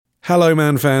Hello,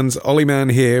 Man fans. Ollie Mann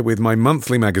here with my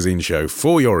monthly magazine show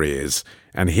for your ears.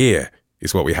 And here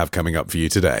is what we have coming up for you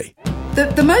today.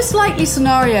 The most likely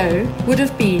scenario would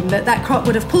have been that croc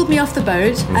would have pulled me off the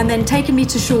boat and then taken me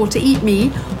to shore to eat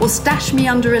me or stash me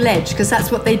under a ledge, because that's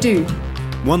what they do.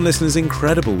 One listener's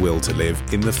incredible will to live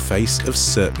in the face of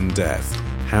certain death.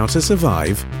 How to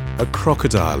survive a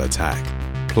crocodile attack.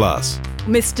 Plus,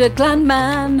 Mr.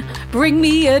 Glandman, bring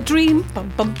me a dream.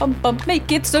 Bum, bum, bum, bum.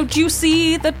 Make it so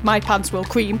juicy that my pants will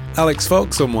cream. Alex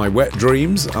Fox on why wet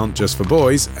dreams aren't just for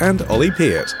boys, and Ollie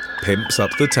Peart pimps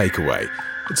up the takeaway.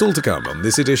 It's all to come on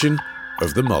this edition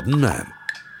of The Modern Man.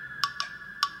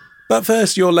 But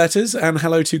first, your letters, and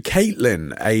hello to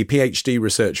Caitlin, a PhD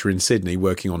researcher in Sydney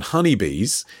working on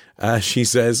honeybees. She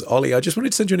says, Ollie, I just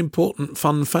wanted to send you an important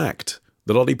fun fact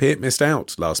that Ollie Peart missed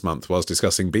out last month whilst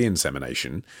discussing bee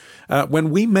insemination. When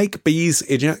we make bees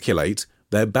ejaculate,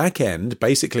 their back end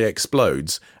basically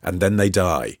explodes and then they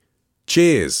die.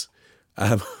 Cheers.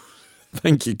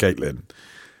 Thank you, Caitlin.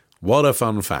 What a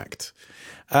fun fact.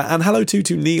 And hello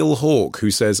to Neil Hawke,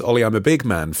 who says, Ollie, I'm a big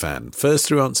Man fan. First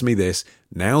through Answer Me This,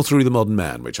 now through The Modern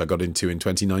Man, which I got into in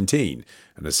 2019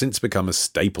 and has since become a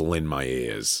staple in my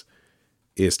ears.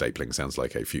 Ear stapling sounds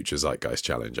like a future Zeitgeist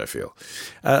challenge, I feel.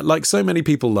 Like so many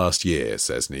people last year,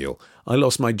 says Neil, I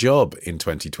lost my job in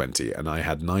 2020 and I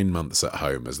had 9 months at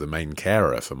home as the main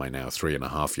carer for my now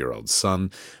 3.5-year-old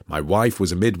son. My wife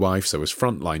was a midwife, so was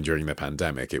frontline during the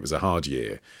pandemic. It was a hard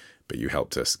year, but you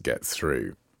helped us get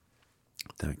through.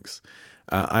 Thanks.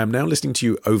 I am now listening to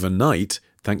you overnight,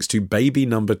 thanks to baby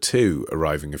number 2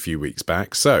 arriving a few weeks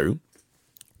back. So,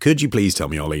 could you please tell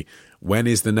me, Ollie, when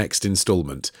is the next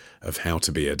instalment of How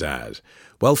to Be a Dad?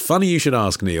 Well, funny you should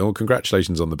ask, Neil.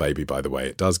 Congratulations on the baby, by the way.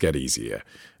 It does get easier.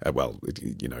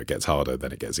 It gets harder,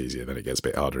 then it gets easier, then it gets a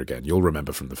bit harder again. You'll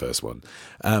remember from the first one.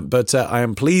 But I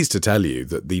am pleased to tell you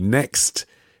that the next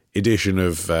edition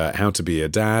of How to Be a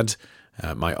Dad,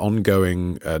 my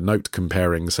ongoing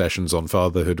note-comparing sessions on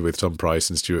fatherhood with Tom Price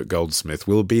and Stuart Goldsmith,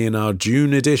 will be in our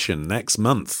June edition next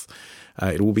month.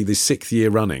 It will be the 6th year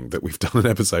running that we've done an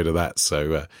episode of that.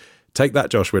 So take that,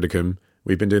 Josh Widdicombe.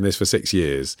 We've been doing this for 6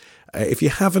 years. If you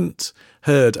haven't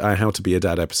heard our How to Be a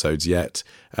Dad episodes yet,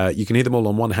 you can hear them all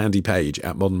on one handy page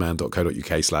at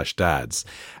modernman.co.uk/dads.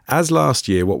 As last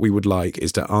year, what we would like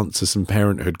is to answer some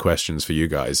parenthood questions for you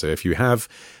guys. So if you have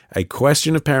a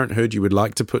question of parenthood you would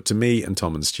like to put to me and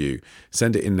Tom and Stu,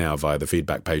 send it in now via the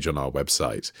feedback page on our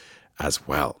website as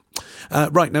well.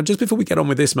 Right, now just before we get on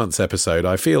with this month's episode,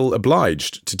 I feel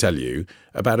obliged to tell you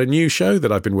about a new show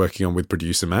that I've been working on with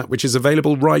producer Matt, which is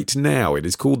available right now. It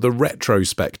is called The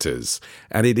Retrospectors,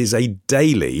 and it is a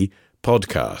daily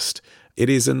podcast. It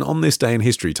is an On This Day in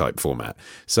History type format.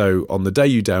 So on the day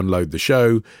you download the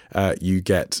show, you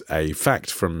get a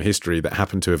fact from history that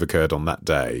happened to have occurred on that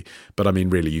day. But I mean,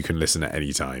 really, you can listen at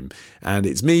any time. And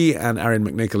it's me and Aaron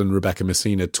McNichol and Rebecca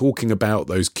Messina talking about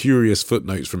those curious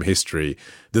footnotes from history,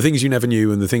 the things you never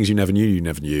knew and the things you never knew you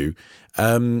never knew.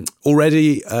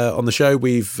 Already on the show,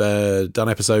 we've done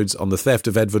episodes on the theft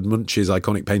of Edvard Munch's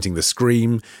iconic painting, The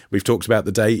Scream. We've talked about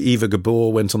the day Eva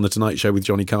Gabor went on The Tonight Show with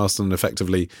Johnny Carson and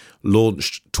effectively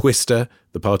launched Twister,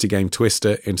 the party game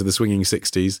Twister, into the swinging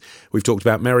 60s. We've talked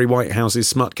about Mary Whitehouse's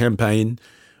smut campaign,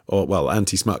 or, well,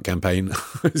 anti-smut campaign,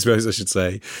 I suppose I should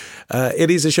say.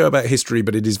 It is a show about history,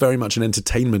 but it is very much an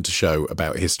entertainment show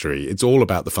about history. It's all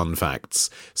about the fun facts.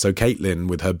 So Caitlin,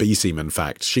 with her bee semen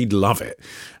fact, she'd love it.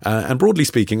 And broadly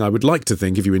speaking, I would like to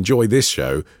think if you enjoy this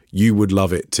show, you would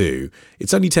love it too.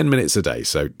 It's only 10 minutes a day,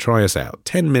 so try us out.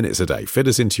 10 minutes a day. Fit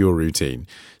us into your routine.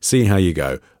 See how you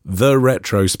go. The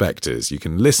Retrospectors. You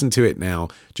can listen to it now.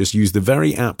 Just use the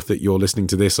very app that you're listening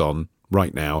to this on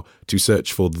right now to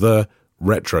search for The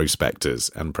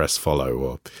Retrospectors and press follow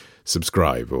or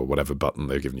subscribe or whatever button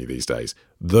they're giving you these days.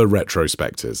 The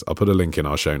Retrospectors. I'll put a link in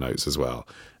our show notes as well.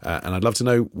 And I'd love to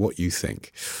know what you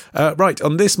think. Right,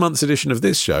 on this month's edition of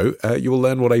this show, you will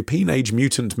learn what a Peenage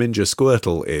mutant ninja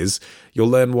Squirtle is. You'll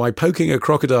learn why poking a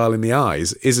crocodile in the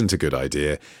eyes isn't a good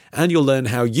idea. And you'll learn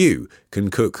how you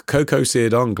can cook cocoa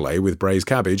seared anglais with braised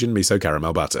cabbage and miso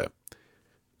caramel butter.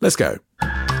 Let's go.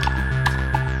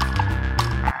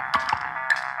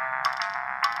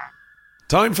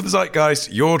 Time for the Zeitgeist,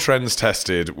 your trends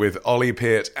tested with Ollie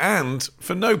Peart, and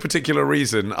for no particular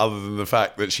reason other than the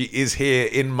fact that she is here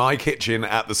in my kitchen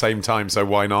at the same time, so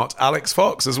why not? Alex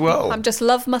Fox as well. I'm just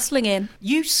love muscling in.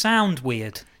 You sound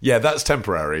weird. Yeah, that's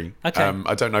temporary. Okay.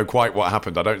 I don't know quite what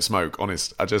happened. I don't smoke,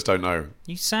 honest. I just don't know.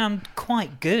 You sound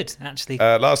quite good, actually.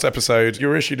 Last episode, you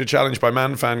were issued a challenge by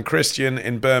man fan Christian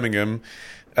in Birmingham,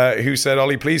 who said,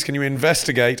 Ollie, please can you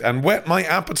investigate and whet my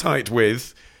appetite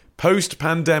with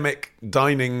post-pandemic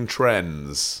dining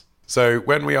trends. So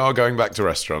when we are going back to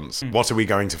restaurants, what are we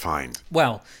going to find?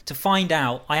 Well, to find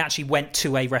out, I actually went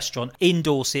to a restaurant in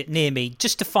Dorset near me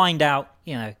just to find out,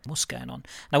 what's going on. And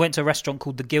I went to a restaurant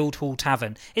called the Guildhall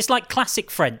Tavern. It's like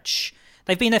classic French.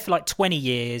 They've been there for like 20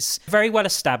 years, very well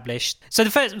established. So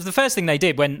the first thing they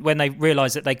did when they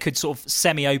realised that they could sort of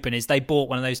semi-open is they bought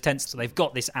one of those tents. So they've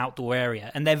got this outdoor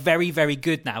area, and they're very, very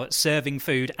good now at serving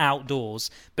food outdoors,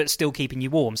 but still keeping you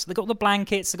warm. So they've got the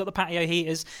blankets, they've got the patio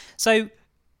heaters. So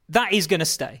that is going to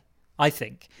stay, I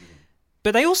think.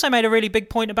 But they also made a really big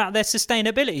point about their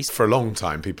sustainability. For a long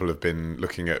time, people have been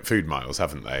looking at food miles,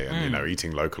 haven't they? And,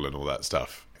 eating local and all that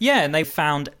stuff. Yeah, and they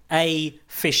found a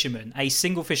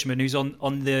single fisherman who's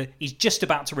he's just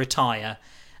about to retire,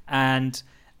 and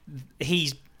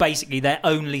he's basically their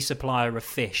only supplier of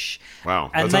fish.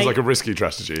 Wow, that sounds like a risky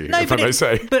strategy, if I may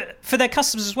say. But for their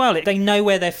customers as well, they know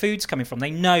where their food's coming from.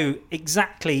 They know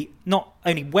exactly not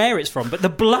only where it's from, but the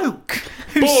bloke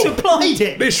who supplied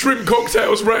it. This shrimp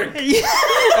cocktail's rank.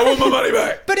 I want my money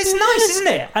back. But it's nice, isn't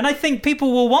it? And I think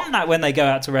people will want that when they go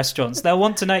out to restaurants. They'll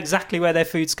want to know exactly where their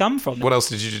food's come from. What else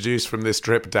did you deduce from this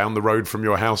trip down the road from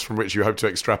your house from which you hope to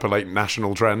extrapolate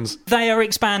national trends? They are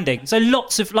expanding. So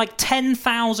lots of,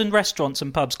 10,000 restaurants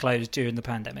and pubs closed during the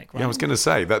pandemic. Right? Yeah, I was going to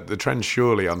say that the trend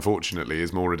surely, unfortunately,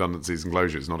 is more redundancies and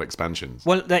closures, not expansions.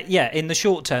 Well, in the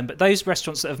short term, but those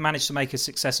restaurants that have managed to make a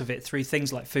success of it through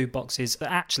things like food boxes are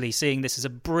actually seeing this as a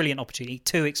brilliant opportunity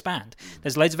to expand.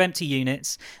 There's loads of empty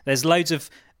units. There's loads of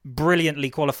brilliantly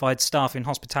qualified staff in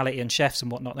hospitality and chefs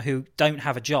and whatnot who don't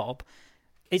have a job.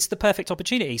 It's the perfect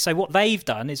opportunity. So what they've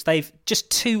done is they've just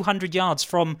 200 yards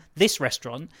from this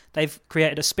restaurant, they've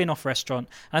created a spin-off restaurant.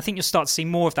 And I think you'll start to see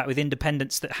more of that with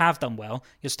independents that have done well.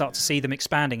 You'll start to see them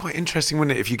expanding. Quite interesting,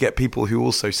 wouldn't it, if you get people who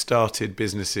also started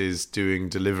businesses doing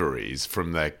deliveries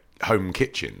from their home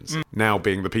kitchens, now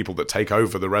being the people that take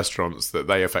over the restaurants that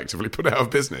they effectively put out of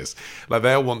business. Like,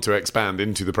 they'll want to expand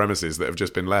into the premises that have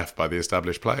just been left by the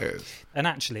established players. And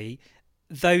actually,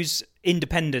 those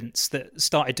independents that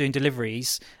started doing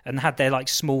deliveries and had their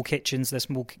small kitchens, their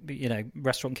small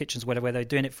restaurant kitchens, where they're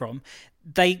doing it from,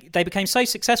 they became so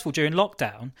successful during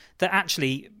lockdown that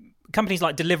actually companies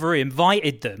like Deliveroo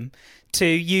invited them to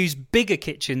use bigger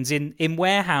kitchens in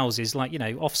warehouses,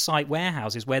 off-site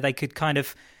warehouses where they could kind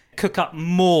of cook up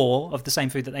more of the same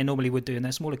food that they normally would do in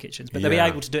their smaller kitchens, but they'll be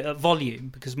able to do it at volume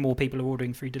because more people are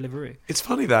ordering through Deliveroo. It's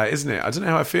funny that, isn't it? I don't know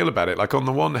how I feel about it. On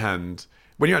the one hand,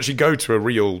 when you actually go to a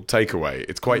real takeaway,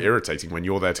 it's quite irritating when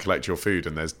you're there to collect your food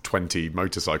and there's 20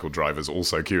 motorcycle drivers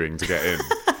also queuing to get in.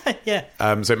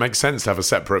 Yeah. So it makes sense to have a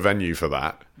separate venue for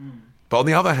that. But on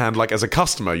the other hand, as a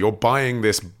customer, you're buying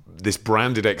this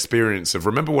branded experience of,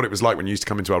 remember what it was like when you used to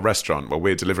come into our restaurant? Well,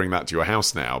 we're delivering that to your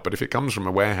house now. But if it comes from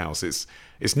a warehouse, it's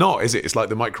not, is it? It's like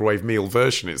the microwave meal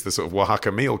version. It's the sort of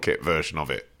Oaxaca meal kit version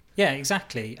of it. Yeah,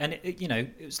 exactly. And,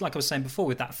 it's like I was saying before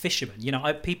with that fisherman.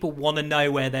 People want to know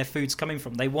where their food's coming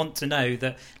from. They want to know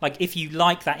that, if you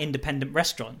like that independent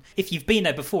restaurant, if you've been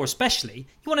there before especially,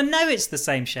 you want to know it's the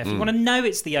same chef. You want to know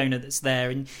it's the owner that's there,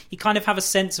 and you kind of have a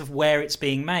sense of where it's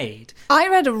being made. I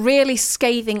read a really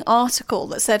scathing article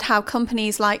that said how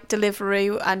companies like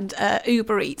Deliveroo and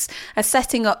Uber Eats are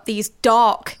setting up these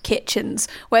dark kitchens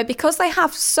where, because they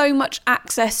have so much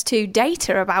access to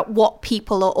data about what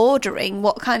people are ordering,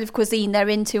 what kind of cuisine they're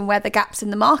into and where the gaps in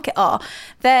the market are,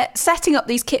 they're setting up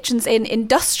these kitchens in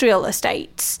industrial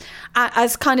estates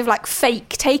as kind of fake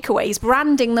takeaways,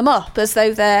 branding them up as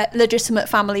though they're legitimate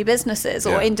family businesses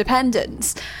or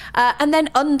independents, and then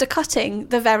undercutting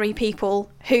the very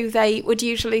people who they would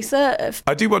usually serve.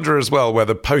 I do wonder as well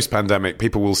whether post-pandemic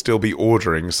people will still be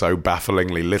ordering so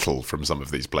bafflingly little from some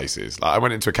of these places. I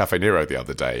went into a Cafe Nero the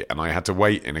other day and I had to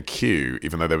wait in a queue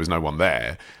even though there was no one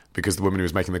there, because the woman who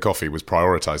was making the coffee was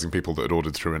prioritising people that had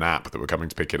ordered through an app that were coming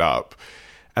to pick it up.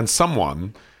 And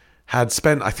someone had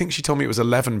spent, I think she told me it was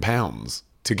 £11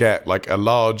 to get a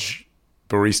large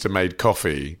barista-made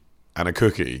coffee and a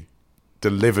cookie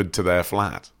delivered to their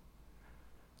flat.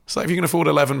 So if you can afford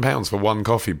 £11 for one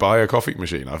coffee, buy a coffee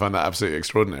machine. I find that absolutely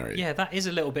extraordinary. Yeah, that is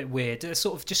a little bit weird. They're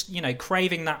sort of just,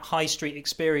 craving that high street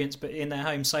experience, but in their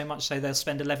home so much so they'll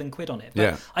spend 11 quid on it.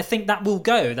 But I think that will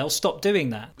go. They'll stop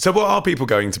doing that. So what are people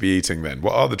going to be eating then?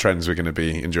 What are the trends we're going to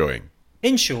be enjoying?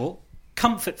 In short,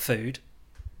 comfort food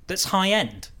that's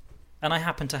high-end. And I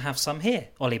happen to have some here,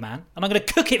 Ollie man, and I'm going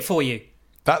to cook it for you.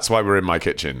 That's why we're in my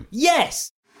kitchen.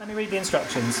 Yes! Let me read the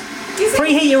instructions.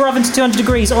 Preheat your oven to 200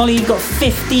 degrees. Ollie, you've got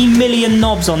 50 million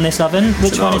knobs on this oven.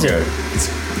 Which one is it?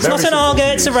 It's not an Argo,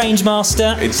 it's a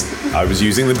Rangemaster. I was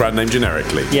using the brand name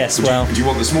generically. Yes, do you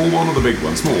want the small one or the big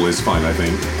one? Small is fine, I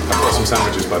think. I've got some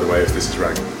sandwiches, by the way, if this is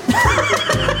right.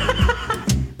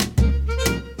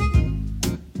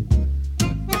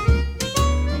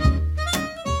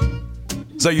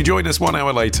 So you joined us 1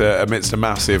 hour later amidst a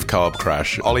massive carb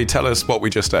crash. Ollie, tell us what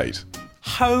we just ate.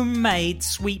 Homemade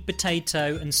sweet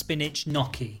potato and spinach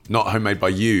gnocchi. Not homemade by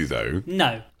you, though.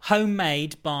 No,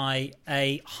 homemade by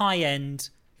a high-end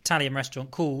Italian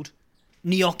restaurant called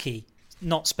Gnocchi.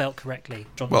 Not spelt correctly.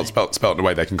 Well, spelt in a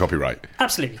way they can copyright.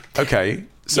 Absolutely. Okay,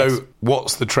 so Yes.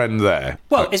 What's the trend there?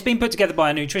 Well, it's been put together by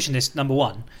a nutritionist, number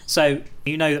one. So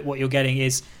you know that what you're getting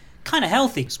is kind of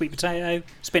healthy. Sweet potato,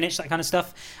 spinach, that kind of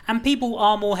stuff. And people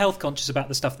are more health conscious about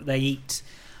the stuff that they eat.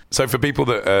 So for people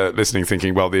that are listening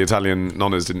thinking, well, the Italian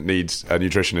nonnas didn't need a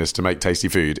nutritionist to make tasty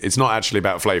food, it's not actually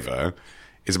about flavour.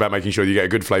 It's about making sure you get a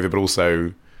good flavour, but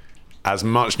also as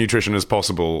much nutrition as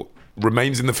possible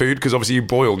remains in the food, because obviously you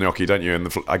boil gnocchi, don't you?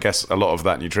 And I guess a lot of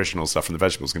that nutritional stuff from the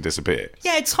vegetables can disappear.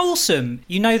 Yeah, it's wholesome.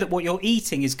 You know that what you're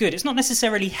eating is good. It's not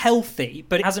necessarily healthy,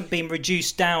 but it hasn't been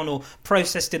reduced down or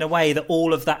processed in a way that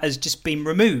all of that has just been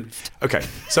removed. Okay,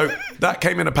 so that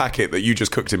came in a packet that you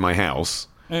just cooked in my house.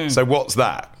 So what's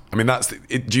that? I mean,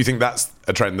 do you think that's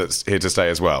a trend that's here to stay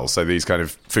as well? So these kind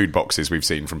of food boxes we've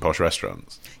seen from posh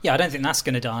restaurants? Yeah, I don't think that's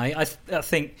going to die. I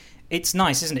think it's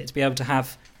nice, isn't it, to be able to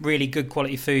have really good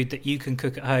quality food that you can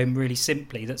cook at home really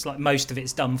simply. That's like most of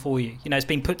it's done for you. You know, it's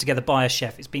been put together by a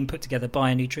chef. It's been put together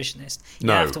by a nutritionist. You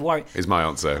don't have to worry. Is my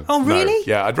answer. Oh, really? No.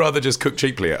 Yeah, I'd rather just cook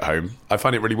cheaply at home. I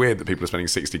find it really weird that people are spending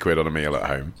 60 quid on a meal at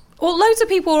home. Well, loads of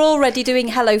people are already doing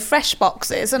HelloFresh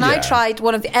boxes, and I Yeah. tried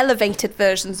one of the elevated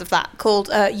versions of that called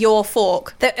Your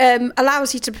Fork that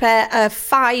allows you to prepare a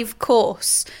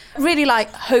 5-course, really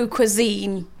like haute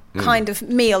cuisine kind of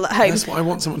meal at home. That's what I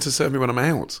want someone to serve me when I'm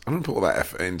out. I don't put all that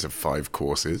effort into 5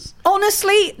 courses.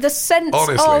 Honestly, the sense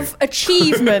of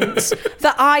achievement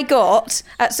that I got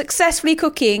at successfully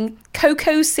cooking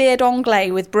cocoa seared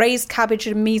anglais with braised cabbage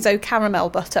and miso caramel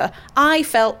butter, I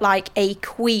felt like a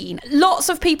queen. Lots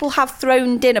of people have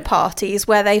thrown dinner parties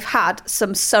where they've had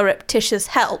some surreptitious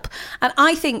help, and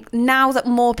I think now that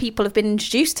more people have been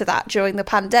introduced to that during the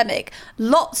pandemic,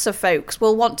 lots of folks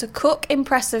will want to cook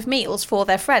impressive meals for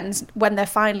their friends when they're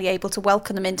finally able to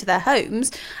welcome them into their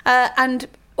homes, and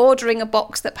ordering a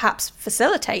box that perhaps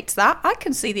facilitates that. I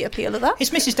can see the appeal of that. It's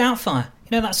Mrs. Doubtfire.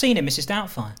 You know that scene in Mrs.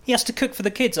 Doubtfire? He has to cook for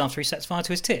the kids after he sets fire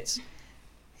to his tits.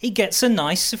 He gets a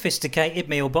nice, sophisticated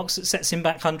meal box that sets him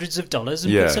back hundreds of dollars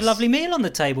and puts a lovely meal on the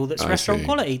table that's restaurant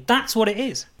quality. That's what it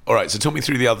is. All right, so talk me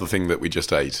through the other thing that we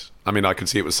just ate. I mean, I could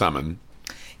see it was salmon.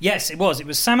 Yes, it was. It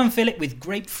was salmon fillet with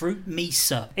grapefruit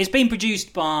miso. It's been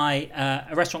produced by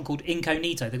a restaurant called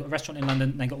Incognito. They've got a restaurant in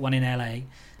London, they've got one in LA.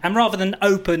 And rather than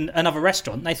open another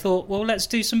restaurant, they thought, well, let's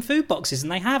do some food boxes.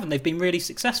 And they have, and they've been really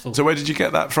successful. So where did you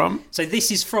get that from? So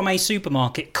this is from a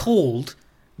supermarket called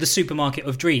the Supermarket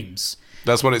of Dreams.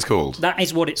 That's what it's called? That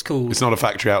is what it's called. It's not a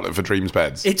factory outlet for Dreams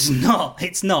beds? It's not.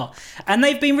 And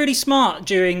they've been really smart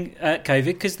during COVID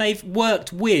because they've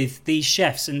worked with these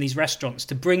chefs and these restaurants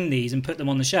to bring these and put them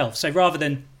on the shelf. So rather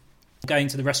than going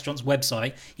to the restaurant's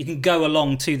website, you can go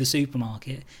along to the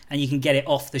supermarket and you can get it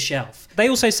off the shelf. They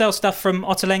also sell stuff from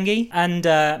Ottolenghi, and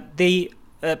the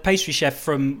pastry chef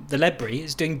from the Ledbury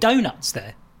is doing donuts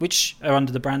there, which are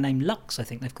under the brand name Lux. I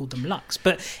think they've called them Lux.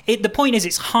 But the point is,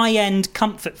 it's high-end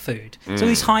comfort food. So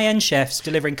these high-end chefs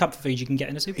delivering comfort food you can get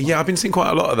in a supermarket. Yeah, I've been seeing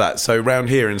quite a lot of that. So round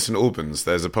here in St Albans,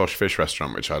 there's a posh fish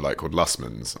restaurant which I like called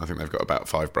Lussman's. I think they've got about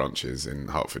 5 branches in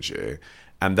Hertfordshire.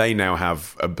 And they now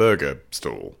have a burger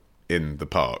stall in the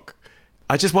park.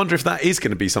 I just wonder if that is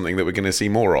going to be something that we're going to see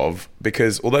more of,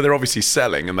 because although they're obviously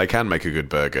selling and they can make a good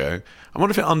burger, I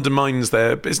wonder if it undermines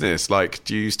their business. Like,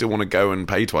 do you still want to go and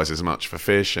pay twice as much for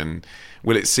fish? And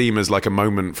will it seem as like a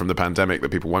moment from the pandemic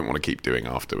that people won't want to keep doing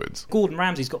afterwards? Gordon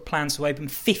Ramsay's got plans to open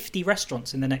 50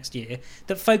 restaurants in the next year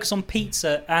that focus on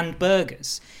pizza and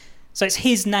burgers. So it's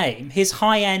his name, his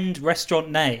high-end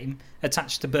restaurant name,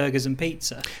 attached to burgers and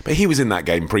pizza. But he was in that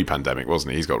game pre-pandemic,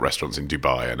 wasn't he? He's got restaurants in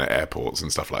Dubai and at airports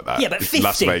and stuff like that. Yeah, but 50.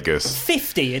 Las Vegas.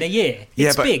 50 in a year.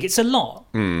 It's big. It's a lot.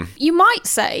 You might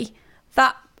say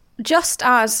that just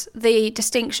as the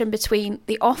distinction between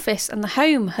the office and the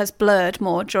home has blurred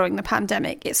more during the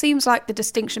pandemic, it seems like the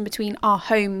distinction between our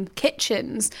home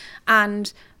kitchens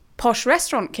and posh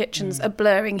restaurant kitchens are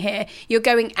blurring here. You're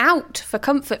going out for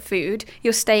comfort food,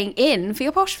 you're staying in for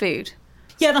your posh food.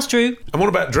 Yeah, that's true. And what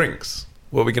about drinks?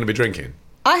 What are we going to be drinking?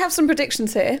 I have some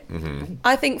predictions here.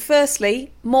 I think,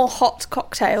 firstly, more hot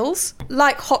cocktails,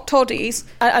 like hot toddies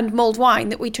and mulled wine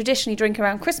that we traditionally drink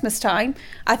around Christmas time.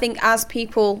 I think as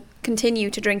people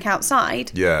continue to drink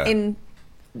outside in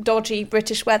dodgy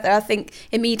British weather, I think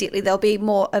immediately there'll be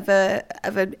more of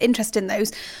an interest in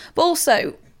those. But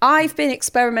also, I've been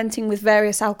experimenting with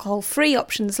various alcohol-free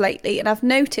options lately, and I've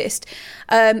noticed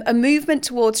a movement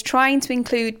towards trying to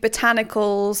include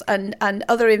botanicals and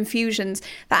other infusions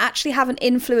that actually have an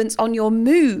influence on your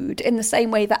mood in the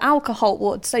same way that alcohol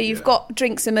would. So you've got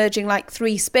drinks emerging like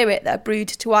 3 Spirit that are brewed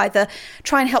to either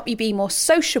try and help you be more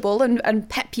sociable and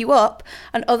pep you up,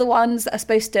 and other ones that are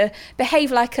supposed to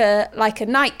behave like a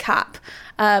nightcap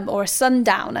or a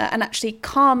sundowner and actually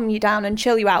calm you down and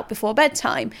chill you out before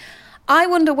bedtime. I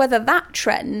wonder whether that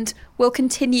trend will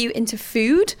continue into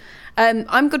food.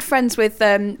 I'm good friends with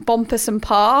Bompus and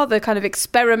Parr, the kind of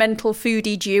experimental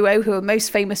foodie duo who are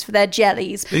most famous for their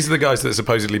jellies. These are the guys that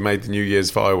supposedly made the New Year's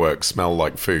fireworks smell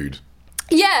like food.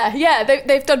 Yeah,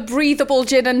 they've done breathable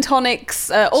gin and tonics,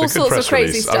 all sorts of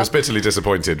crazy stuff. I was bitterly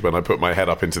disappointed when I put my head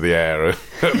up into the air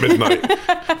at midnight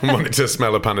and wanted to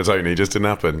smell a panettone. Just didn't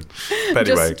happen. But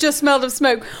anyway. Just smelled of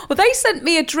smoke. Well, they sent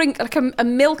me a drink, like a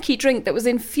milky drink that was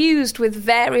infused with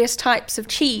various types of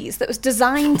cheese that was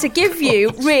designed to give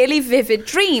you really vivid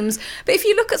dreams. But if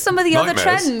you look at some of the other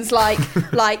trends, like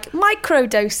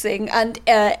microdosing and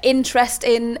interest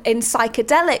in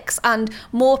psychedelics and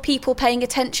more people paying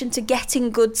attention to getting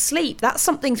good sleep. That's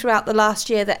something throughout the last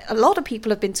year that a lot of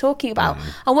people have been talking about.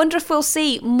 I wonder if we'll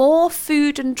see more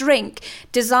food and drink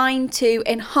designed to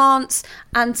enhance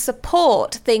and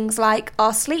support things like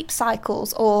our sleep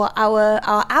cycles or our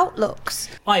outlooks.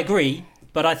 I agree,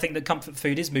 but I think that comfort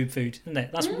food is mood food, isn't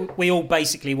it? We all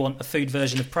basically want a food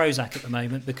version of Prozac at the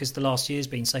moment because the last year's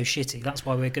been so shitty. That's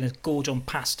why we're going to gorge on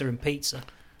pasta and pizza.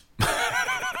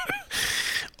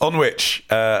 On which,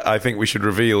 I think we should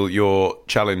reveal your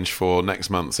challenge for next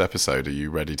month's episode. Are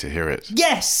you ready to hear it?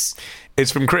 Yes!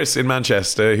 It's from Chris in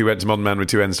Manchester, who went to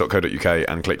modernmanwith2ns.co.uk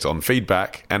and clicked on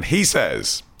feedback. And he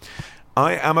says,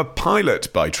 I am a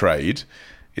pilot by trade.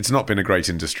 It's not been a great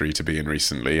industry to be in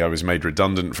recently. I was made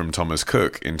redundant from Thomas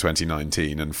Cook in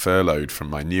 2019 and furloughed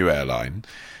from my new airline.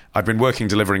 I've been working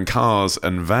delivering cars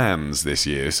and vans this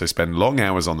year, so spend long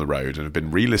hours on the road and have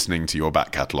been re-listening to your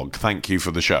back catalogue. Thank you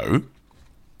for the show.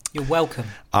 You're welcome.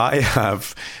 I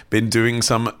have been doing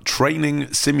some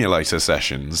training simulator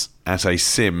sessions at a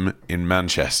sim in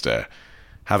Manchester.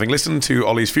 Having listened to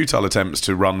Ollie's futile attempts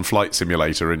to run Flight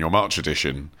Simulator in your March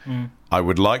edition, I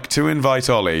would like to invite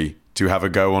Ollie to have a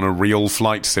go on a real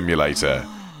flight simulator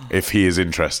if he is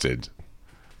interested.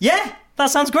 Yeah, that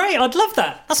sounds great. I'd love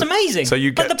that. That's amazing. So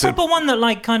you get but the proper one that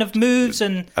like kind of moves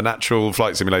and... An actual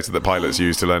flight simulator that pilots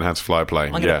use to learn how to fly a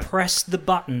plane. I'm going to press the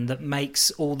button that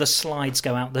makes all the slides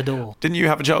go out the door. Didn't you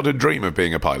have a childhood dream of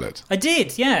being a pilot? I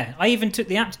did, yeah. I even took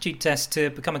the aptitude test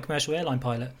to become a commercial airline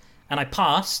pilot. And I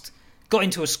passed, got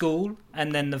into a school,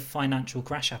 and then the financial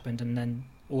crash happened, and then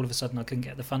all of a sudden I couldn't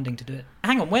get the funding to do it.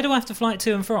 Hang on, where do I have to fly it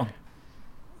to and from?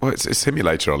 Well, it's a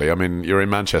simulator, Ollie. I mean, you're in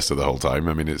Manchester the whole time.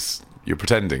 I mean, you're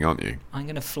pretending, aren't you? I'm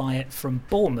going to fly it from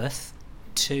Bournemouth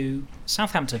to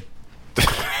Southampton.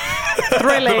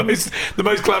 Thrilling. The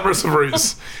most glamorous of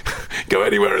routes. Go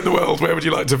anywhere in the world. Where would you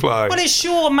like to fly? Well, it's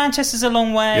sure. Manchester's a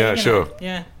long way. Yeah, sure.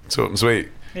 Yeah. Short and sweet.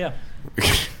 Yeah.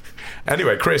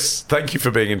 Anyway, Chris, thank you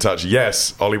for being in touch.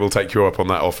 Yes, Ollie will take you up on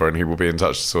that offer and he will be in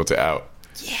touch to sort it out.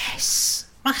 Yes.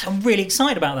 I'm really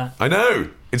excited about that. I know.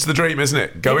 It's the dream, isn't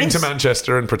it? Going to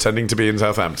Manchester and pretending to be in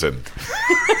Southampton.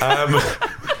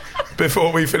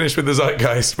 Before we finish with the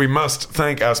Zeitgeist, we must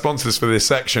thank our sponsors for this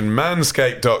section,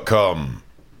 Manscaped.com.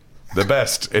 The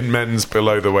best in men's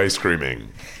below-the-waist grooming.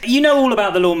 You know all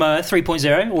about the Lawnmower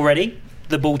 3.0 already.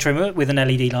 The ball trimmer with an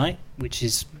LED light, which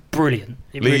is brilliant.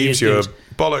 It Leaves really is your good.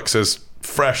 bollocks as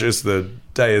fresh as the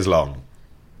day is long.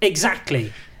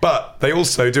 Exactly. But they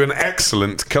also do an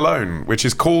excellent cologne, which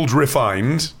is called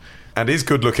Refined, and is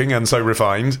good-looking and so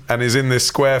refined, and is in this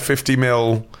square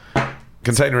 50ml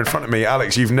container in front of me.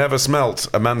 Alex, you've never smelt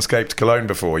a Manscaped cologne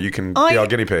before. You can be our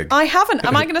guinea pig. I haven't.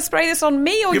 Am I going to spray this on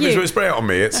me or you? Spray it on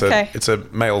me. It's a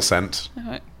male scent.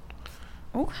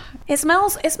 Oh. It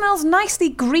smells nicely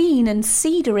green and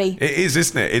cedary. It is,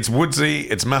 isn't it? It's woodsy,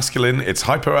 it's masculine, it's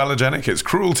hypoallergenic, it's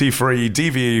cruelty-free,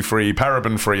 DVE-free,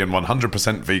 paraben-free, and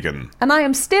 100% vegan. And I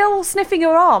am still sniffing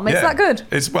your arm. Is that good?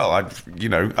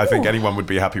 I think anyone would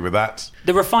be happy with that.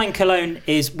 The refined cologne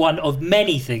is one of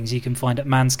many things you can find at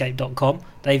manscaped.com.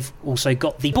 They've also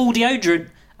got the ball deodorant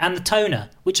and the toner,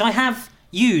 which I have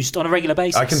used on a regular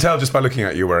basis. I can tell just by looking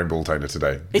at you wearing ball toner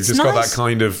today. You've just got that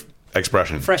kind of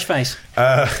expression. Fresh face.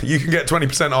 You can get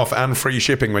 20% off and free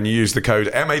shipping when you use the code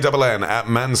MANN at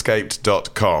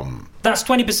manscaped.com. That's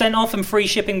 20% off and free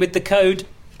shipping with the code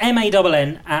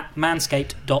MANN at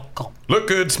manscaped.com. Look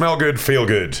good, smell good, feel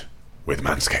good with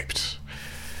Manscaped.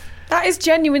 That is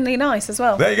genuinely nice as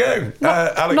well. There you go.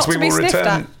 Alex, we will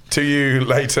return to you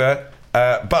later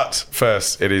But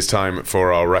first, it is time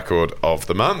for our record of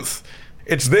the month.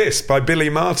 It's this, by Billy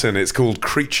Martin. It's called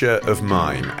Creature of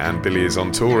Mine, and Billy is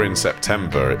on tour in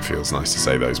September. It feels nice to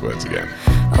say those words again.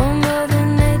 Oh, Mother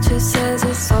Nature says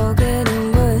it's all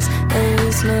getting worse. There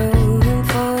is no room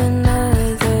for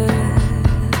another.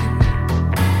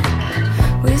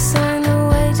 We signed a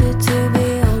wager to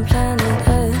be on planet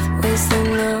Earth, wasting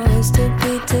hours to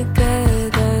be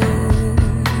together,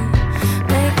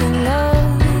 making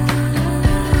love's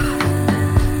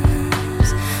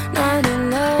not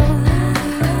enough.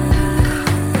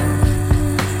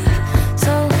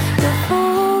 So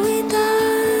before we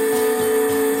die,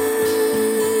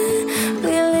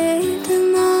 we live the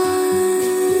night.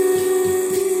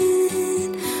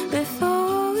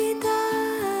 Before we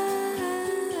die,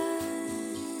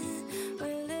 we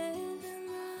live the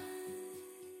night.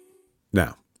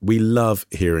 Now, we love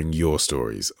hearing your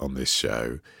stories on this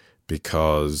show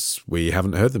because we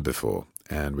haven't heard them before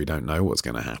and we don't know what's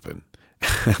going to happen.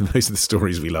 And those are the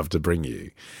stories we love to bring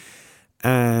you.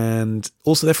 And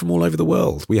also, they're from all over the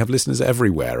world. We have listeners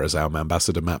everywhere, as our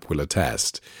ambassador map will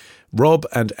attest. Rob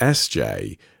and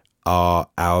SJ are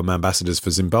our ambassadors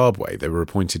for Zimbabwe. They were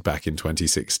appointed back in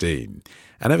 2016.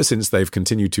 And ever since, they've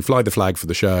continued to fly the flag for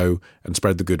the show and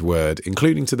spread the good word,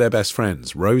 including to their best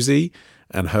friends, Rosie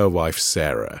and her wife,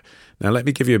 Sarah. Now, let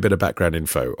me give you a bit of background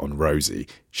info on Rosie.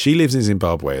 She lives in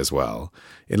Zimbabwe as well.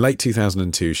 In late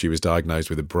 2002, she was diagnosed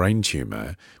with a brain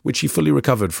tumour, which she fully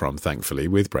recovered from, thankfully,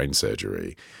 with brain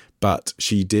surgery. But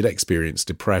she did experience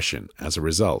depression as a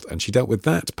result, and she dealt with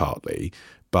that partly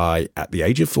by, at the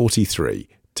age of 43,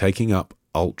 taking up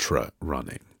ultra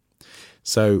running.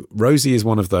 So Rosie is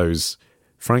one of those,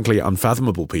 frankly,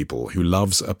 unfathomable people who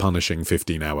loves a punishing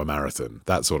 15-hour marathon,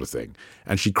 that sort of thing.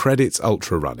 And she credits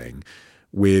ultra running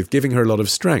with giving her a lot of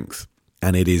strength.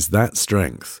 And it is that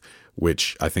strength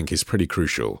which I think is pretty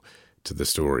crucial to the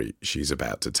story she's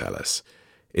about to tell us.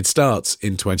 It starts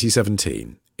in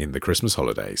 2017 in the Christmas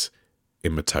holidays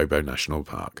in Matobo National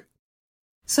Park.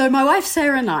 So my wife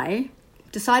Sarah and I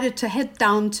decided to head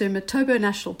down to Matobo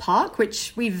National Park,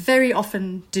 which we very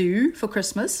often do for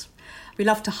Christmas. We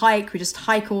love to hike. We just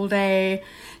hike all day,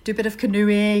 do a bit of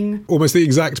canoeing. Almost the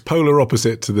exact polar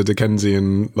opposite to the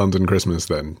Dickensian London Christmas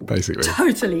then, basically.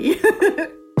 Totally.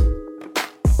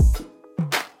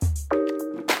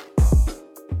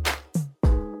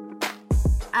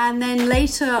 And then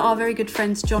later, our very good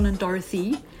friends John and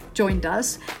Dorothy joined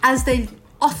us, as they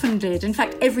often did. In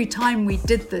fact, every time we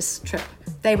did this trip,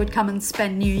 they would come and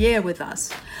spend New Year with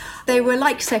us. They were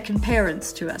like second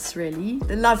parents to us, really.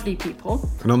 They're lovely people.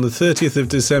 And on the 30th of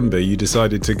December, you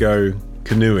decided to go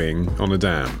canoeing on a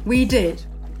dam. We did.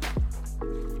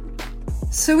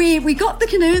 So we got the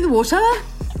canoe in the water,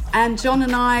 and John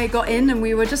and I got in, and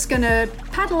we were just going to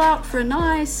paddle out for a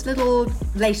nice little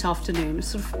late afternoon.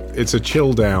 It's a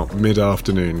chilled out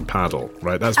mid-afternoon paddle,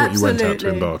 right? That's what Absolutely. You went out to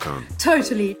embark on.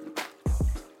 Totally.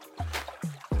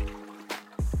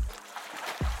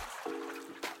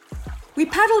 We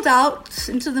paddled out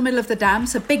into the middle of the dam,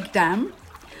 it's a big dam,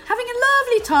 having a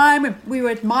lovely time. We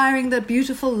were admiring the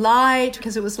beautiful light,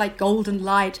 because it was like golden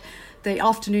light. The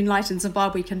afternoon light in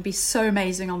Zimbabwe can be so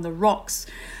amazing on the rocks.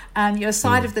 And your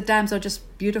side of the dams are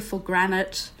just beautiful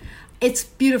granite. It's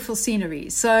beautiful scenery.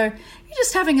 So you're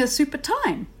just having a super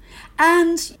time.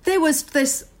 And there was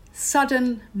this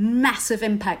sudden massive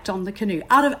impact on the canoe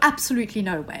out of absolutely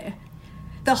nowhere.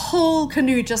 The whole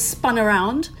canoe just spun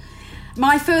around.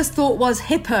 My first thought was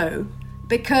hippo,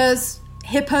 because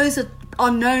hippos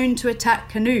are known to attack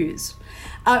canoes.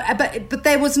 But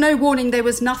there was no warning, there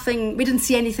was nothing, we didn't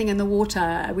see anything in the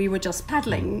water. We were just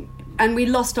paddling, and we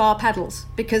lost our paddles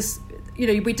because,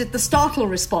 we did the startle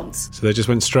response. So they just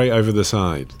went straight over the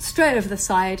side? Straight over the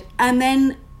side. And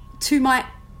then, to my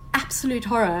absolute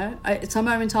horror, it's a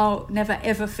moment I'll never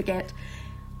ever forget,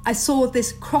 I saw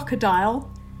this crocodile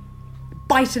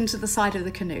bite into the side of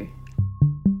the canoe.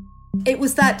 It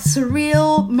was that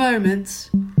surreal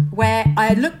moment where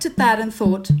I looked at that and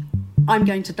thought, I'm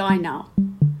going to die now.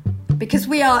 Because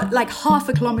we are like half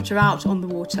a kilometre out on the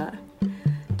water.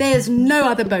 There's no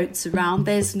other boats around.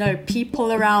 There's no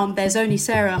people around. There's only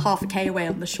Sarah half a K away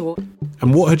on the shore.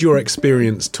 And what had your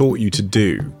experience taught you to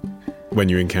do when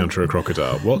you encounter a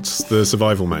crocodile? What's the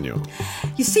survival manual?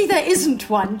 You see, there isn't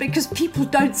one because people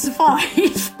don't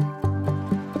survive.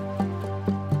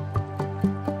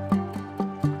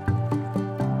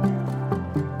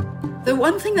 The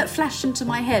one thing that flashed into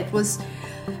my head was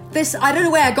this, I don't know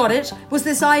where I got it, was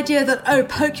this idea that,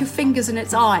 poke your fingers in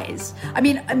its eyes. I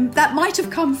mean, that might have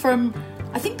come from,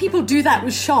 I think people do that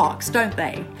with sharks, don't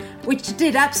they? Which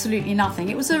did absolutely nothing.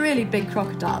 It was a really big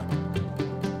crocodile.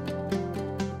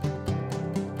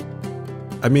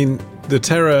 I mean, the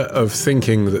terror of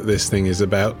thinking that this thing is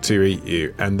about to eat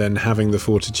you and then having the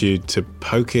fortitude to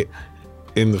poke it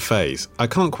in the face. I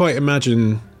can't quite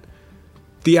imagine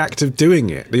the act of doing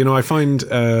it. You know, I find,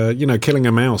 killing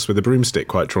a mouse with a broomstick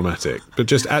quite traumatic, but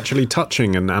just actually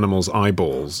touching an animal's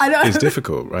eyeballs is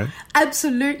difficult, right?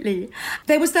 Absolutely.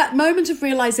 There was that moment of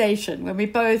realization when we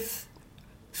both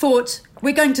thought,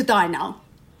 we're going to die now.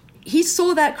 He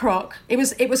saw that croc. It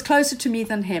was closer to me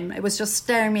than him. It was just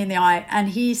staring me in the eye. And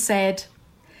he said,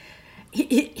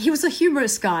 he was a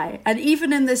humorous guy. And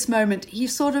even in this moment, he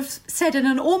sort of said in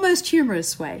an almost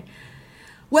humorous way,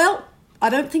 well, I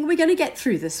don't think we're going to get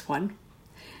through this one.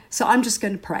 So I'm just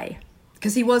going to pray.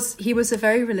 Because he was a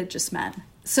very religious man.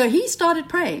 So he started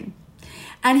praying.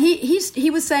 And he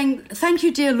was saying, thank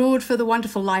you, dear Lord, for the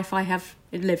wonderful life I have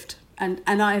lived. And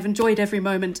I have enjoyed every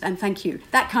moment, and thank you.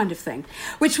 That kind of thing.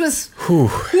 Which was...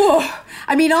 Whoa.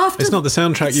 I mean, after... It's not the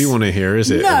soundtrack you want to hear, is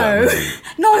it? No,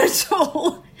 not at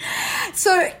all.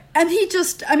 So, and he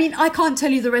just... I mean, I can't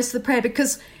tell you the rest of the prayer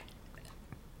because...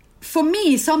 For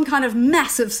me, some kind of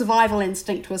massive survival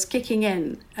instinct was kicking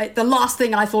in. The last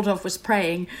thing I thought of was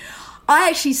praying. I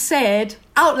actually said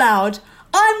out loud,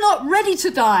 I'm not ready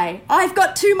to die. I've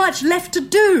got too much left to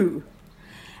do.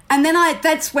 And then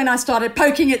that's when I started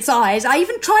poking its eyes. I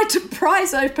even tried to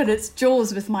prise open its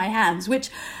jaws with my hands, which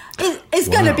is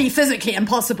going to be physically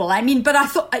impossible. I mean, but I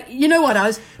thought, you know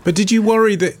what, But did you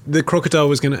worry that the crocodile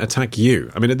was going to attack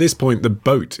you? I mean, at this point, the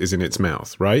boat is in its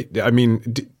mouth, right? I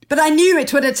mean... But I knew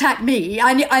it would attack me.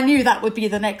 I knew that would be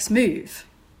the next move.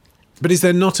 But is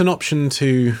there not an option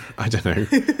to, I don't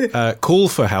know, call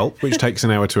for help, which takes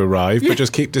an hour to arrive, but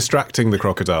just keep distracting the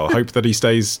crocodile, hope that he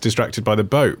stays distracted by the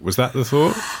boat? Was that the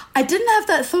thought? I didn't have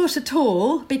that thought at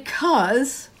all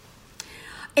because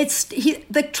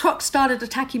the croc started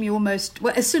attacking me almost,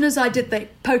 well, as soon as I did the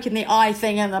poke in the eye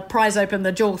thing and the prise open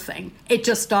the jaw thing, it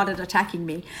just started attacking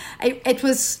me. It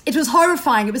was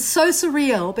horrifying. It was so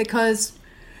surreal because...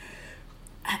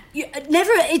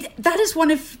 that is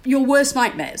one of your worst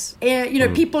nightmares.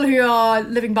 People who are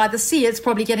living by the sea, it's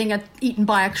probably getting eaten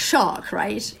by a shark,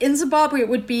 right? In Zimbabwe, it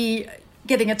would be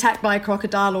getting attacked by a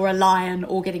crocodile or a lion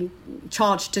or getting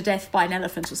charged to death by an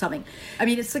elephant or something. I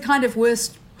mean, it's the kind of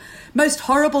most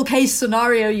horrible case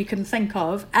scenario you can think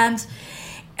of. And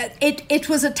it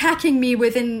was attacking me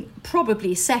within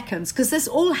probably seconds because this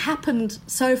all happened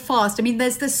so fast. I mean,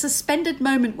 there's this suspended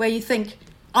moment where you think,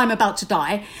 I'm about to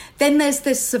die. Then there's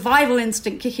this survival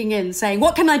instinct kicking in saying,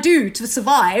 what can I do to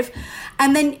survive?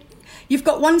 And then you've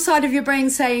got one side of your brain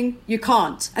saying, you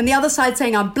can't. And the other side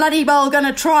saying, I'm bloody well going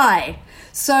to try.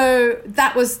 So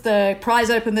that was the prise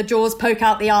open the jaws, poke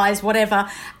out the eyes, whatever.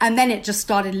 And then it just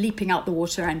started leaping out the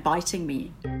water and biting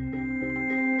me.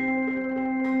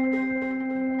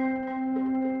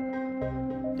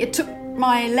 It took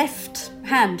my left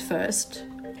hand first,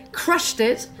 crushed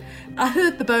it. I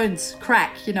heard the bones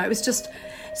crack, it was just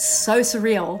so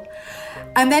surreal.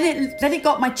 And then it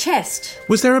got my chest.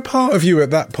 Was there a part of you at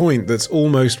that point that's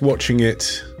almost watching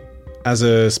it as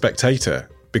a spectator?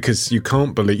 Because you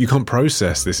can't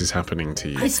process this is happening to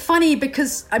you. It's funny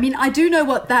because, I mean, I do know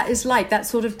what that is like, that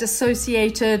sort of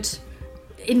dissociated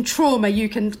in trauma.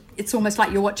 It's almost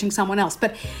like you're watching someone else.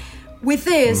 But with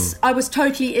this, I was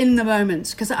totally in the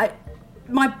moment because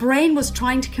my brain was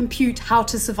trying to compute how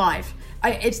to survive.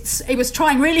 It was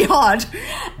trying really hard,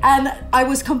 and I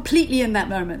was completely in that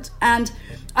moment. And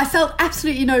I felt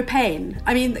absolutely no pain.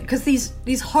 I mean, because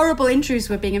these horrible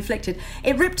injuries were being inflicted.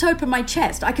 It ripped open my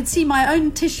chest. I could see my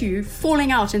own tissue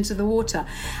falling out into the water.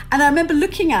 And I remember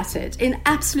looking at it in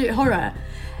absolute horror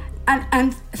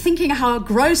and thinking how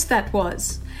gross that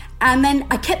was. And then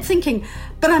I kept thinking,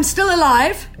 but I'm still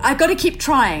alive. I've got to keep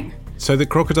trying. So the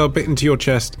crocodile bit into your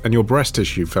chest and your breast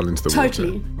tissue fell into the water?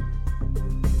 Totally.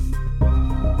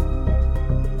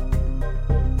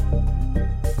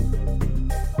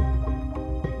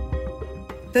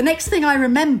 The next thing I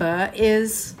remember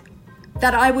is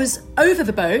that I was over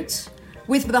the boat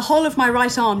with the whole of my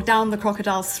right arm down the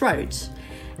crocodile's throat,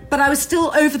 but I was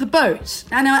still over the boat.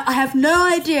 And I have no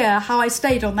idea how I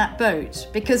stayed on that boat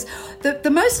because the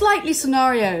most likely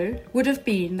scenario would have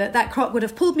been that croc would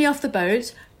have pulled me off the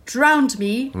boat, drowned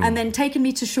me, and then taken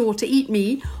me to shore to eat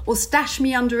me or stash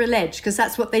me under a ledge, because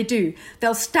that's what they do.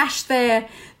 They'll stash their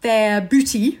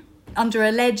booty under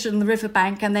a ledge on the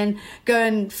riverbank and then go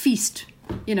and feast,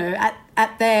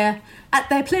 at their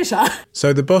pleasure.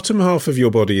 So the bottom half of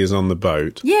your body is on the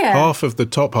boat. Yeah. Half of the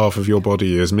top half of your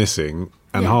body is missing,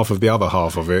 and half of the other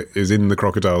half of it is in the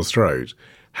crocodile's throat.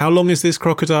 How long is this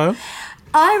crocodile?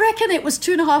 I reckon it was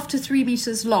 2.5 to 3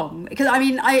 meters long. Because I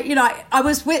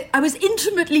was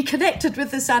intimately connected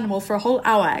with this animal for a whole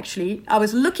hour. Actually, I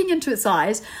was looking into its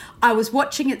eyes. I was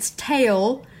watching its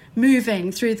tail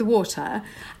moving through the water,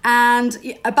 and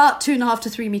about 2.5 to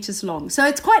 3 meters long. So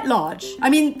it's quite large. I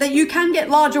mean, that you can get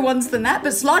larger ones than that,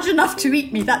 but it's large enough to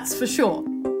eat me. That's for sure.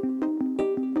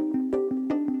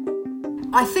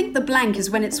 I think the blank is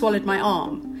when it swallowed my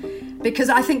arm. Because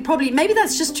I think maybe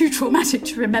that's just too traumatic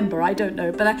to remember, I don't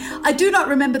know. But I do not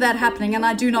remember that happening, and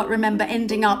I do not remember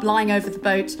ending up lying over the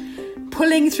boat,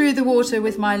 pulling through the water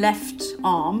with my left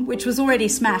arm, which was already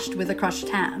smashed with a crushed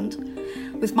hand,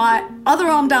 with my other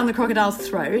arm down the crocodile's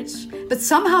throat, but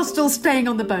somehow still staying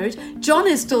on the boat. John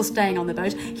is still staying on the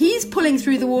boat. He's pulling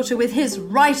through the water with his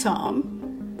right arm,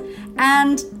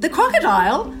 and the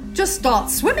crocodile just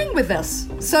starts swimming with us.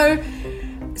 So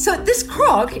this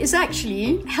croc is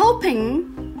actually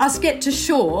helping us get to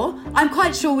shore. I'm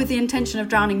quite sure with the intention of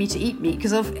drowning me to eat me,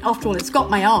 because after all, it's got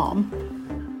my arm.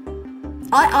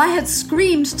 I had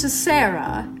screamed to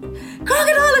Sarah,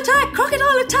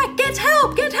 crocodile attack, get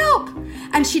help.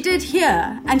 And she did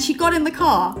hear, and she got in the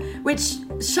car, which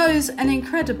shows an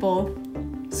incredible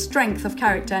strength of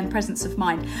character and presence of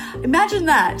mind. Imagine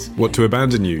that. What, to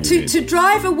abandon you? To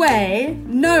drive away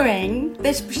knowing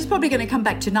she's probably going to come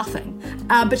back to nothing.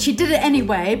 But she did it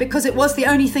anyway because it was the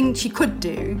only thing she could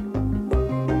do.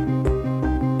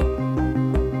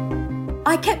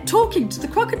 I kept talking to the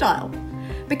crocodile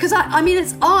because I mean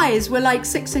its eyes were like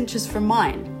 6 inches from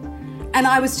mine. And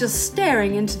I was just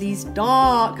staring into these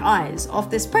dark eyes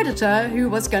of this predator who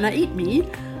was going to eat me.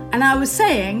 And I was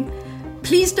saying,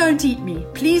 please don't eat me.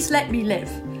 Please let me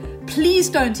live. Please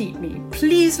don't eat me.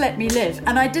 Please let me live.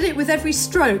 And I did it with every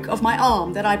stroke of my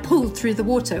arm that I pulled through the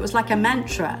water. It was like a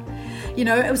mantra. You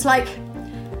know, it was like,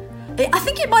 I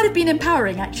think it might have been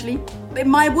empowering, actually.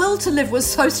 My will to live was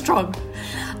so strong.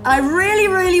 I really,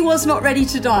 really was not ready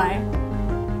to die.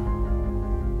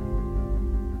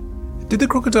 Did the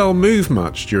crocodile move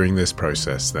much during this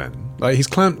process then? Like, he's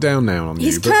clamped down now on you.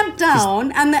 He's clamped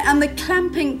down, and the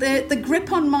clamping, the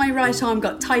grip on my right arm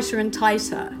got tighter and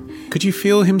tighter. Could you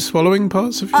feel him swallowing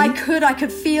parts of you? I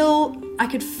could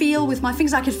feel with my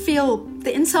fingers, I could feel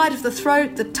the inside of the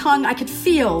throat, the tongue, I could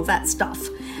feel that stuff.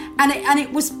 And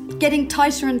it was getting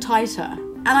tighter and tighter.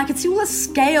 And I could see all the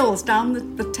scales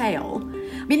down the tail.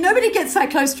 I mean, nobody gets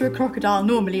that close to a crocodile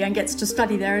normally and gets to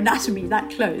study their anatomy that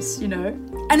close, you know.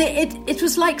 And it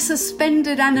was like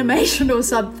suspended animation or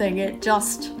something. It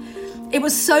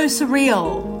was so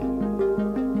surreal.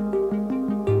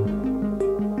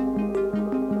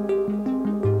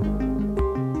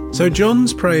 So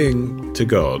John's praying to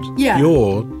God. Yeah.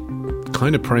 You're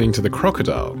kind of praying to the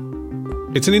crocodile.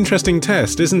 It's an interesting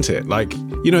test, isn't it? Like,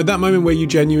 you know, that moment where you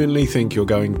genuinely think you're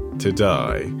going to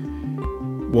die,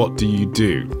 what do you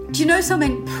do? Do you know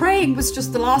something? Praying was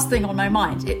just the last thing on my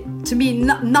mind. To me,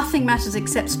 nothing matters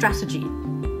except strategy.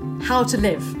 How to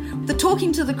live. The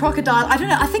talking to the crocodile, I don't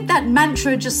know, I think that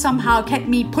mantra just somehow kept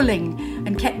me pulling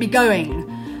and kept me going.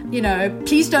 You know,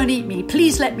 please don't eat me.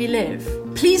 Please let me live.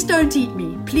 Please don't eat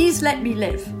me. Please let me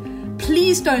live.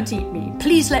 Please don't eat me.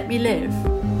 Please let me live.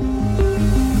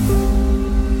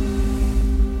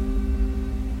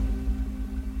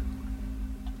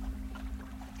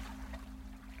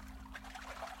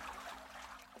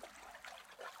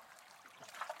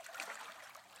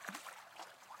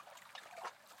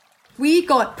 We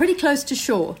got pretty close to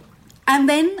shore, and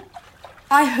then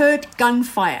I heard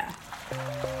gunfire.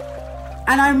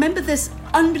 And I remember this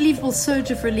unbelievable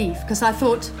surge of relief, because I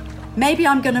thought, maybe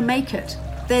I'm going to make it.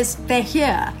 They're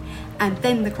here. And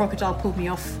then the crocodile pulled me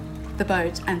off the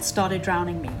boat and started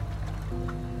drowning me.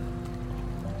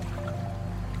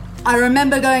 I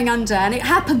remember going under, and it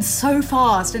happened so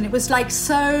fast, and it was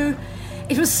so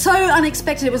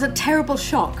unexpected. It was a terrible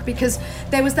shock, because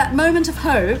there was that moment of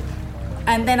hope,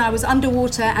 and then I was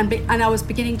underwater and I was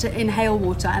beginning to inhale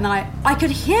water, and I could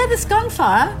hear this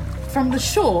gunfire from the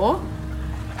shore.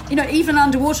 You know, even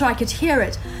underwater I could hear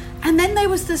it. And then there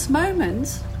was this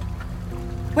moment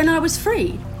when I was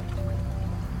free.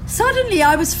 Suddenly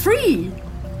I was free.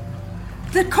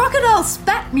 The crocodile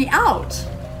spat me out.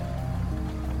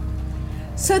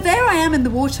 So there I am in the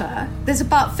water. There's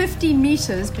about 15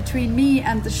 meters between me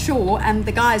and the shore and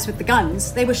the guys with the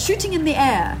guns. They were shooting in the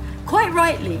air. Quite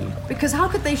rightly, because how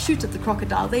could they shoot at the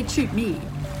crocodile? They'd shoot me.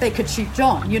 They could shoot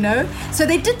John, you know? So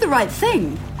they did the right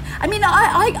thing. I mean,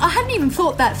 I hadn't even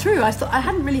thought that through. I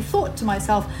hadn't really thought to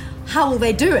myself, how will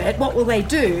they do it? What will they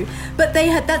do? But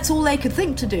that's all they could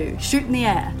think to do, shoot in the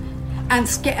air.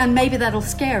 And maybe that'll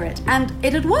scare it. And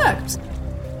it had worked.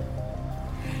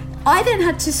 I then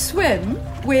had to swim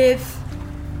with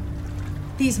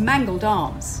these mangled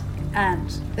arms, and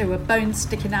there were bones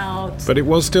sticking out. But it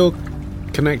was still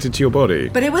connected to your body.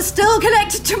 But it was still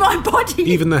connected to my body.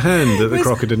 Even the hand that the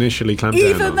croc had initially clamped down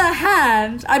on. Even the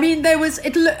hand. I mean, there was,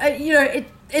 it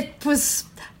was...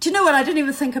 Do you know what? I didn't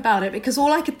even think about it, because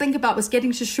all I could think about was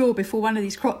getting to shore before one of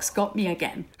these crocs got me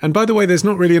again. And by the way, there's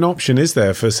not really an option, is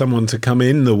there, for someone to come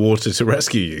in the water to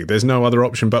rescue you? There's no other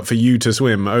option but for you to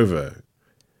swim over.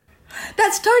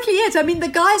 That's totally it. I mean, the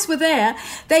guys were there.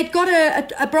 They'd got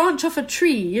a branch off a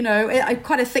tree,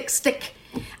 quite a thick stick,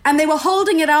 and they were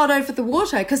holding it out over the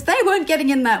water because they weren't getting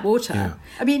in that water. Yeah.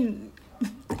 I mean,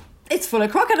 it's full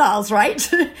of crocodiles, right?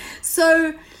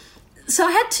 So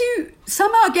I had to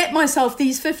somehow get myself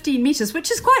these 15 meters,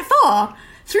 which is quite far,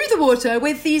 through the water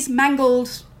with these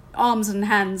mangled arms and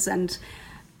hands. And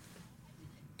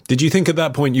did you think at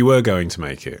that point you were going to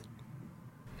make it?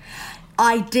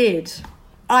 I did.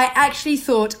 I actually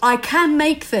thought, I can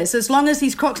make this as long as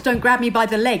these crocs don't grab me by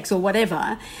the legs or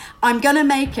whatever. I'm going to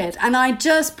make it. And I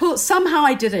just somehow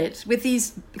I did it with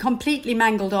these completely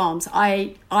mangled arms.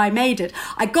 I made it.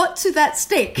 I got to that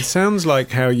stick. It sounds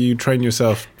like how you train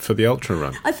yourself for the ultra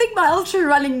run. I think my ultra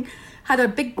running had a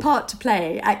big part to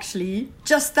play, actually.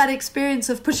 Just that experience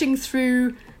of pushing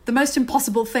through the most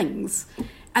impossible things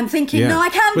and thinking, no, I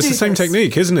can do this. It's the same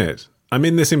technique, isn't it? I'm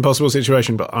in this impossible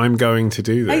situation, but I'm going to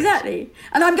do this. Exactly.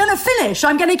 And I'm going to finish.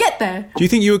 I'm going to get there. Do you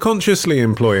think you were consciously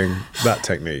employing that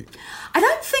technique? I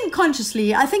don't think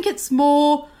consciously. I think it's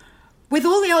more, with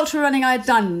all the ultra running I'd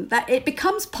done, that it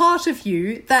becomes part of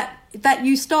you, that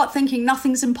you start thinking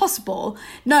nothing's impossible.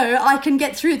 No, I can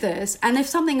get through this. And if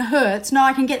something hurts, no,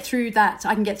 I can get through that.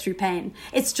 I can get through pain.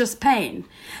 It's just pain.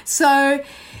 So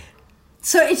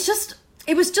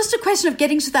it was just a question of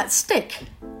getting to that stick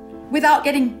without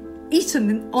getting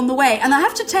eaten on the way. And I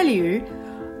have to tell you,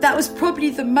 that was probably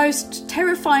the most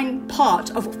terrifying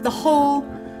part of the whole,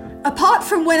 apart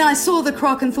from when I saw the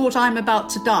croc and thought I'm about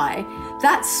to die.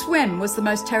 That swim was the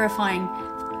most terrifying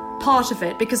part of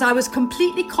it, because I was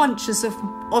completely conscious of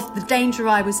the danger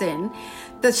I was in.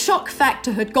 The shock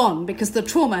factor had gone because the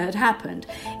trauma had happened.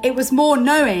 It was more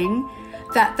knowing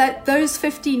that those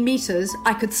 15 meters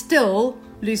I could still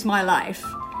lose my life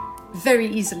very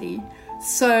easily.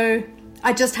 So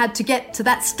I just had to get to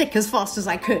that stick as fast as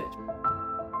I could.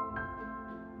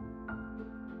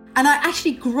 And I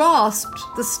actually grasped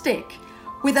the stick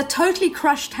with a totally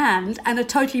crushed hand and a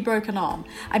totally broken arm.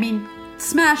 I mean,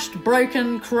 smashed,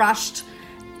 broken, crushed.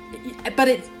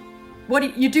 But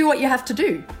you do what you have to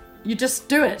do. You just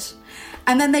do it.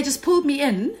 And then they just pulled me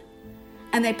in,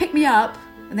 and they picked me up,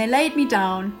 and they laid me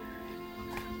down.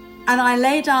 And I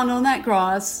lay down on that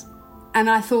grass, and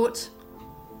I thought,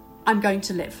 I'm going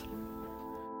to live.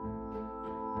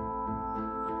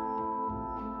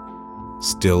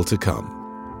 Still to come,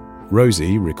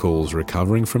 Rosie recalls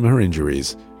recovering from her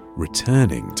injuries,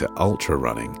 returning to ultra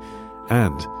running,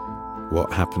 and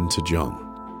what happened to John.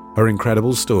 Her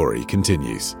incredible story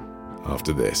continues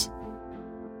after this.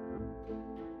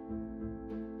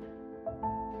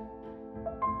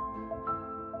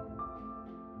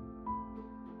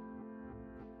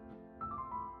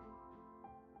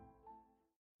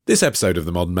 This episode of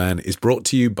The Modern Man is brought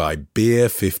to you by Beer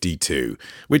 52,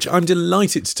 which I'm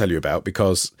delighted to tell you about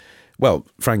because, well,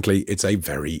 frankly, it's a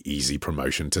very easy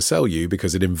promotion to sell you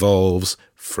because it involves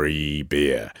free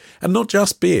beer. And not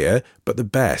just beer, but the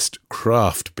best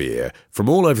craft beer from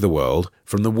all over the world,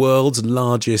 from the world's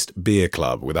largest beer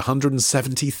club with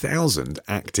 170,000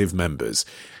 active members.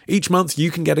 Each month you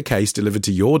can get a case delivered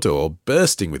to your door,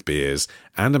 bursting with beers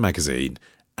and a magazine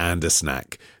and a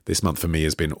snack. This month for me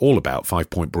has been all about 5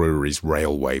 Point Brewery's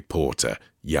Railway Porter.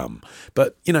 Yum.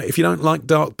 But, if you don't like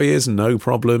dark beers, no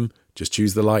problem. Just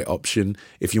choose the light option.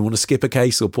 If you want to skip a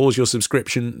case or pause your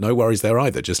subscription, no worries there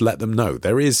either. Just let them know.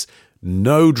 There is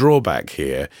no drawback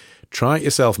here. Try it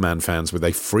yourself, man fans, with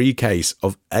a free case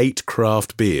of 8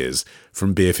 craft beers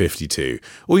from Beer 52.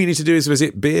 All you need to do is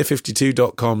visit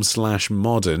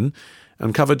beer52.com/modern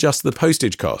and cover just the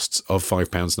postage costs of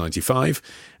 £5.95,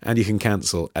 and you can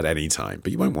cancel at any time,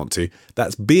 but you won't want to.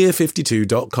 That's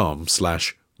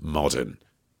beer52.com/modern.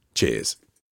 Cheers.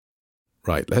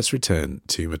 Right, let's return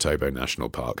to Matobo National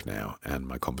Park now and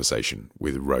my conversation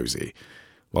with Rosie.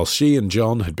 While she and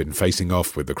John had been facing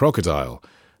off with the crocodile,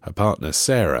 her partner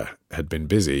Sarah had been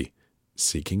busy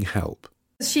seeking help.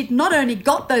 She'd not only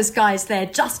got those guys there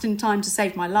just in time to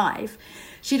save my life,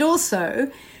 she'd also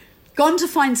gone to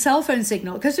find cell phone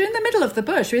signal, because you're in the middle of the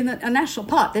bush, you're in a national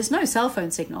park, there's no cell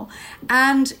phone signal.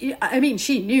 And,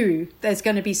 she knew there's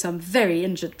going to be some very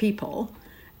injured people.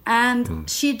 And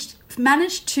she'd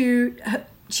managed to...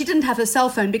 She didn't have her cell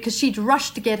phone because she'd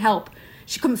rushed to get help.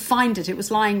 she couldn't find it. It was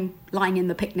lying in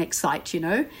the picnic site, you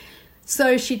know.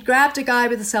 So she'd grabbed a guy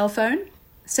with a cell phone,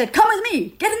 said, "Come with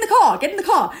me, get in the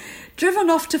car. Driven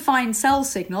off to find cell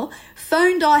signal,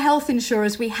 phoned our health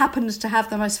insurers. We happened to have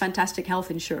the most fantastic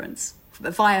health insurance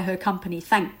via her company,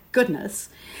 thank goodness.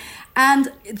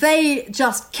 And they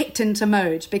just kicked into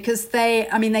mode because they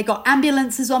got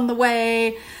ambulances on the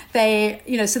way.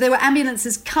 So there were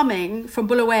ambulances coming from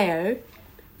Bulawayo,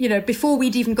 before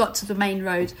we'd even got to the main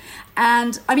road.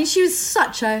 And I mean, she was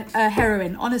such a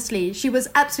heroine, honestly. She was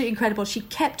absolutely incredible. She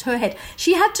kept her head.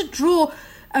 She had to draw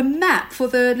a map for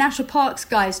the national parks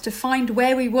guys to find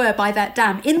where we were by that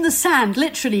dam, in the sand,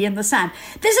 literally in the sand.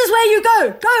 "This is where you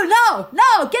go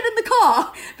now, get in the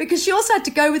car," because she also had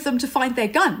to go with them to find their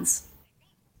guns.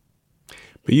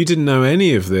 But you didn't know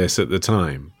any of this at the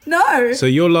time. No. So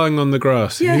you're lying on the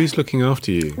grass. Yeah. Who's looking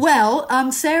after you? Well,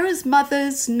 Sarah's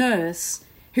mother's nurse,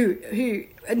 who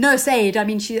nurse aide, I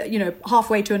mean, she,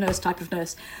 halfway to a nurse type of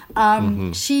nurse,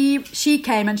 she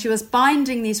came and she was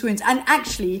binding these wounds. And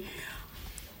actually,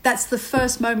 that's the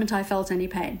first moment I felt any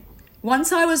pain.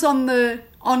 Once I was on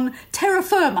terra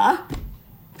firma,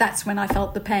 that's when I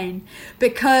felt the pain,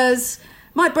 because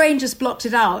my brain just blocked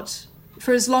it out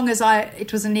for as long as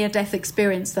it was a near-death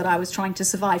experience that I was trying to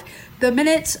survive. The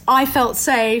minute I felt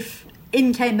safe,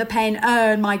 in came the pain.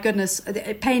 Oh my goodness,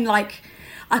 pain like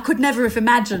I could never have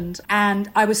imagined. And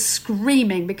I was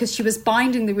screaming because she was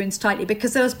binding the wounds tightly,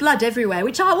 because there was blood everywhere,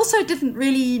 which I also didn't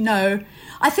really know.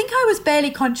 I think I was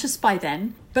barely conscious by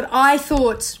then, but I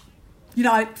thought,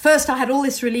 first I had all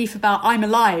this relief about I'm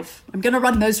alive. I'm going to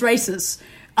run those races.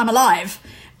 I'm alive.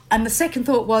 And the second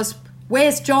thought was,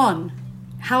 where's John?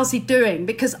 How's he doing?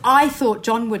 Because I thought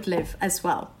John would live as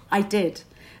well. I did.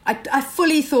 I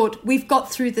fully thought we've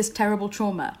got through this terrible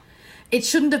trauma. It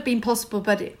shouldn't have been possible,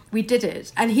 but we did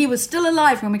it. And he was still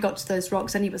alive when we got to those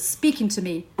rocks, and he was speaking to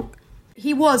me.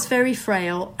 He was very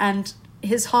frail, and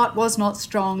his heart was not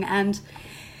strong. And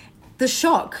the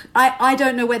shock, I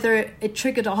don't know whether it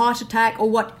triggered a heart attack or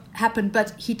what happened,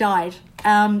 but he died.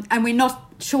 And we're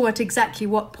not sure at exactly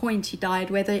what point he died,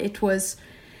 whether it was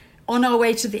on our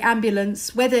way to the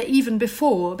ambulance, whether even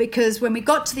before, because when we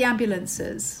got to the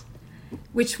ambulances,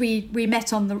 which we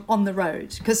met on the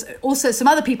road, because also some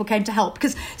other people came to help,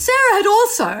 because Sarah had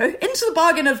also, into the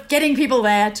bargain of getting people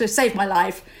there to save my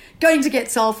life, going to get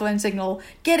cell phone signal,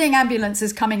 getting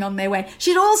ambulances coming on their way,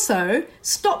 she'd also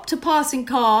stopped a passing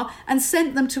car and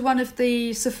sent them to one of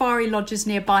the safari lodges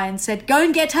nearby and said, "Go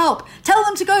and get help. Tell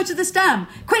them to go to this dam.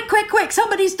 Quick, quick, quick.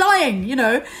 Somebody's dying,"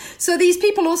 So these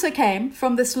people also came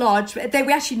from this lodge.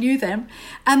 We actually knew them.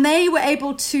 And they were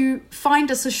able to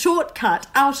find us a shortcut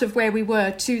out of where we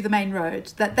were to the main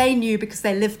road that they knew because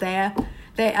they lived there.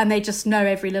 They just know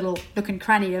every little nook and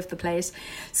cranny of the place.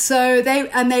 So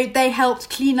they helped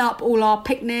clean up all our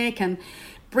picnic and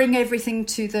bring everything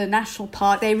to the national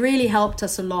park. They really helped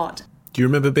us a lot. Do you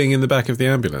remember being in the back of the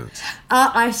ambulance?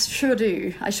 I sure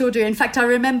do. In fact, I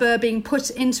remember being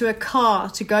put into a car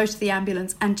to go to the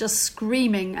ambulance and just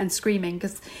screaming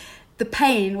because the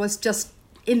pain was just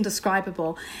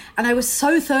indescribable. And I was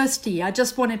so thirsty. I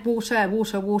just wanted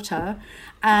water.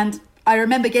 And I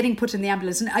remember getting put in the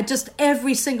ambulance, and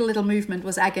every single little movement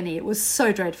was agony. It was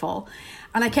so dreadful.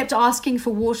 And I kept asking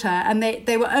for water, and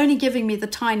they were only giving me the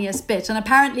tiniest bit. And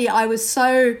apparently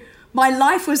my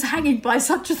life was hanging by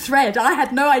such a thread. I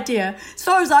had no idea. As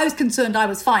far as I was concerned, I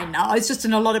was fine now. I was just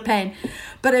in a lot of pain.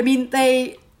 But I mean,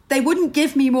 they wouldn't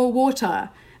give me more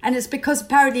water. And it's because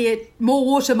apparently more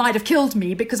water might have killed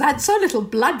me, because I had so little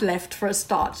blood left for a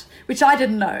start, which I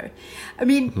didn't know. I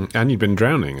mean... And you'd been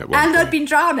drowning at one point. And I'd been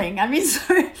drowning. I mean,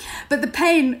 but the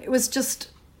pain was just,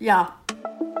 yeah.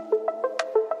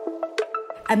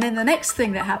 And then the next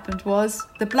thing that happened was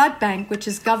the blood bank, which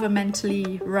is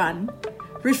governmentally run,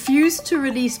 refused to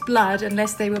release blood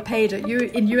unless they were paid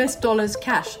in US dollars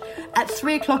cash at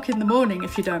 3:00 in the morning,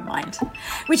 if you don't mind,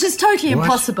 which is totally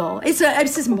impossible. It's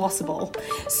impossible.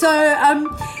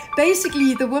 So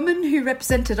basically, the woman who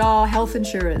represented our health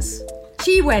insurers,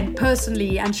 she went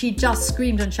personally and she just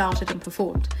screamed and shouted and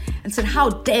performed and said, "How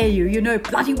dare you?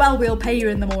 Bloody well we'll pay you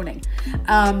in the morning."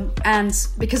 And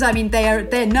because I mean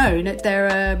they're known, they're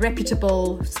a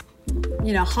reputable,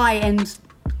 high-end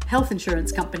health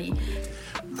insurance company.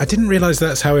 I didn't realise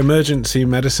that's how emergency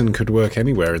medicine could work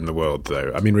anywhere in the world,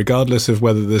 though. I mean, regardless of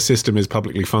whether the system is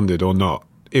publicly funded or not,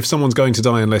 if someone's going to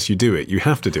die unless you do it, you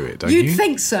have to do it, don't you? You'd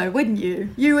think so, wouldn't you?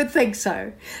 You would think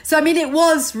so. So, I mean, it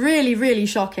was really, really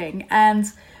shocking.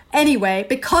 And anyway,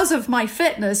 because of my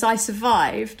fitness, I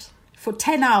survived for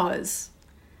 10 hours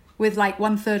with like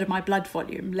 1/3 of my blood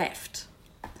volume left.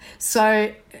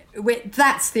 So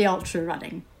that's the ultra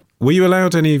running. Were you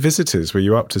allowed any visitors? Were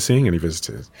you up to seeing any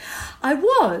visitors? I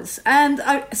was. And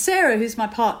Sarah, who's my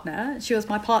partner, she was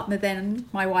my partner then,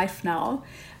 my wife now,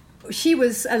 she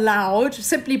was allowed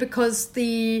simply because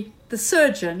the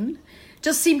surgeon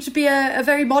just seemed to be a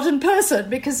very modern person,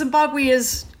 because Zimbabwe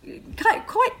is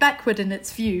quite backward in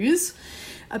its views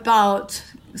about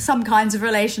some kinds of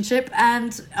relationship,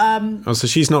 and so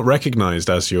she's not recognised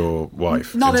as your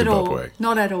wife? Not in at Zimbabwe. all.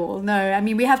 Not at all. No, I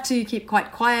mean, we have to keep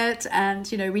quite quiet, and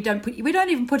we don't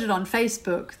even put it on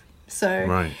Facebook. So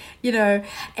right.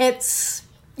 it's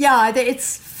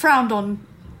frowned on.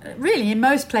 Really, in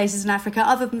most places in Africa,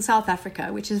 other than South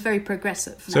Africa, which is very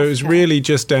progressive. So it was really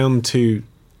just down to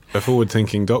a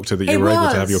forward-thinking doctor that you were able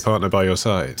to have your partner by your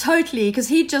side. Totally, because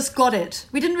he just got it.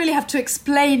 We didn't really have to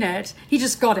explain it. He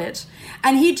just got it.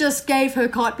 And he just gave her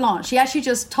carte blanche. He actually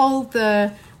just told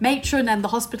the matron and the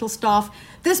hospital staff,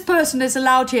 this person is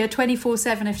allowed here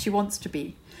 24/7 if she wants to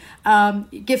be.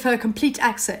 Give her complete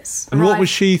access. And what was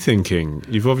she thinking?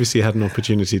 You've obviously had an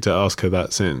opportunity to ask her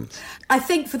that since. I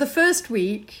think for the first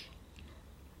week,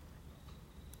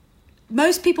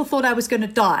 most people thought I was going to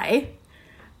die,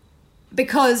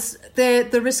 because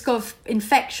the risk of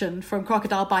infection from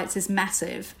crocodile bites is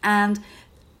massive, and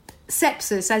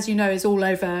sepsis, as you know, is all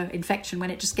over infection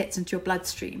when it just gets into your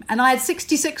bloodstream. And I had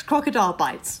 66 crocodile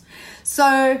bites.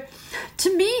 So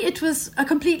to me, it was a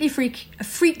completely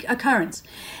freak occurrence.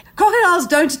 Crocodiles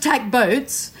don't attack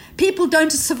boats. People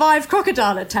don't survive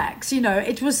crocodile attacks.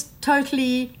 It was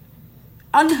totally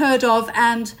unheard of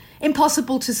and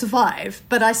impossible to survive,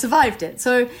 but I survived it.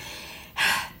 So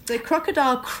the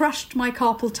crocodile crushed my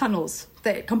carpal tunnels.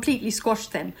 They completely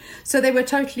squashed them. So they were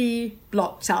totally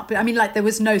blocked up. I mean, there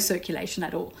was no circulation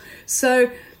at all. So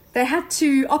they had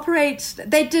to operate.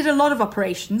 They did a lot of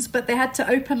operations, but they had to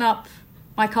open up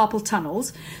my carpal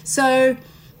tunnels. So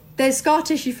there's scar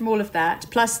tissue from all of that.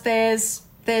 Plus there's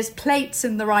plates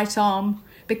in the right arm,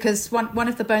 because one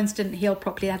of the bones didn't heal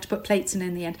properly. I had to put plates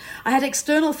in the end. I had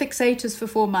external fixators for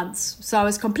 4 months, so I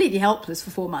was completely helpless for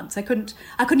 4 months. I couldn't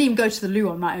even go to the loo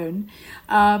on my own,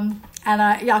 and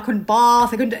I couldn't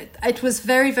bath. It was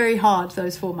very, very hard,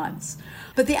 those 4 months.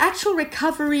 But the actual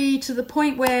recovery to the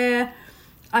point where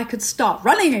I could start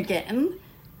running again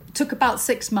took about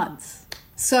 6 months.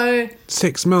 So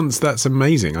 6 months, that's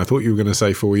amazing. I thought you were going to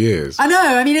say 4 years. I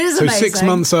know, I mean, it is amazing. So 6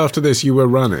 months after this, you were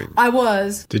running? I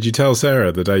was. Did you tell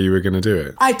Sarah the day you were going to do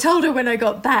it? I told her when I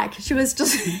got back. She was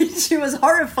she was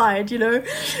horrified,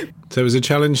 So it was a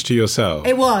challenge to yourself?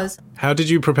 It was. How did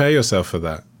you prepare yourself for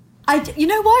that? You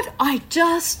know what? I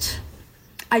just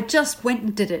went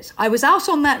and did it. I was out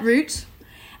on that route,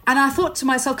 and I thought to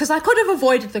myself, because I could have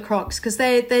avoided the crocs, because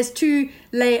there's two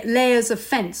layers of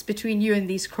fence between you and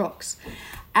these crocs.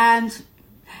 And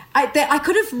I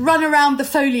could have run around the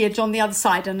foliage on the other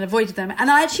side and avoided them.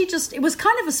 And I actually it was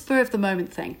kind of a spur of the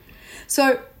moment thing.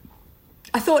 So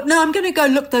I thought, no, I'm going to go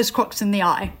look those crocs in the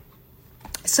eye.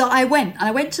 So I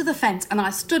went to the fence, and I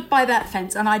stood by that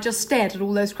fence, and I just stared at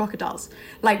all those crocodiles,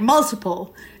 like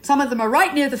multiple. Some of them are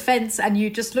right near the fence, and you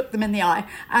just look them in the eye.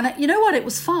 And you know what? It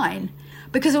was fine,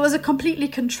 because it was a completely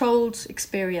controlled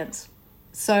experience.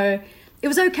 So it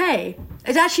was okay.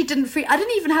 It actually didn't I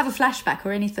didn't even have a flashback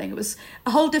or anything. It was a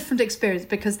whole different experience,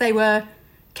 because they were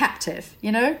captive,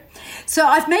 So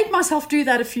I've made myself do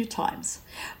that a few times.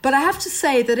 But I have to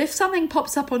say that if something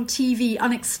pops up on TV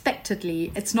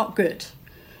unexpectedly, it's not good.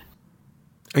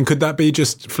 And could that be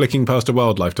just flicking past a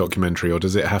wildlife documentary, or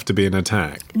does it have to be an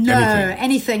attack? No,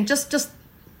 anything. Just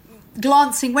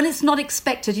glancing when it's not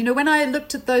expected. When I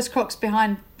looked at those crocs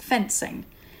behind fencing,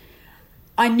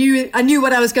 I knew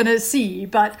what I was going to see.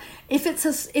 But if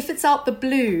it's out the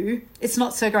blue, it's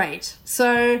not so great.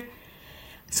 So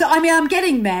I mean, I'm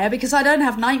getting there, because I don't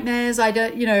have nightmares. I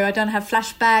don't have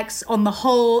flashbacks. On the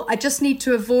whole, I just need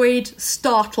to avoid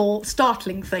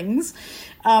startling things.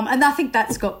 And I think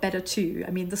that's got better too.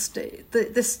 I mean,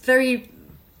 this very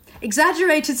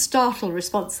exaggerated startle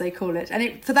response, they call it.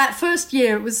 And for that first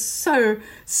year, it was so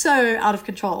out of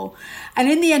control. And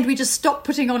in the end, we just stopped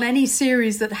putting on any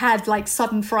series that had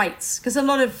sudden frights, because a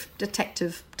lot of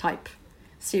detective type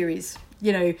series,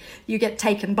 you get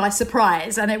taken by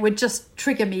surprise, and it would just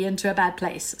trigger me into a bad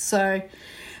place. So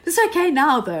it's okay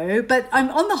now, though. But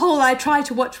on the whole, I try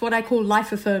to watch what I call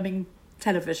life-affirming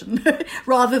television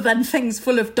rather than things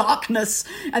full of darkness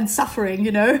and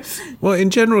suffering, Well,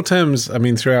 in general terms, I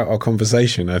mean, throughout our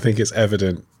conversation, I think it's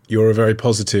evident you're a very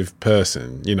positive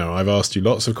person. I've asked you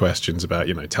lots of questions about,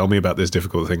 tell me about this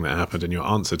difficult thing that happened, and your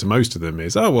answer to most of them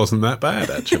is, oh, wasn't that bad,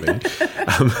 actually,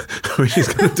 which is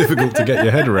kind of difficult to get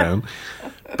your head around.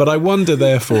 But I wonder,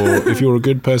 therefore, if you're a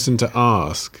good person to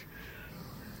ask,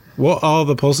 what are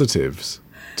the positives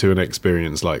to an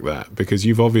experience like that? Because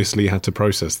you've obviously had to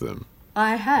process them.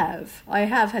 I have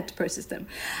had to process them.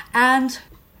 And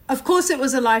of course it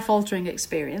was a life-altering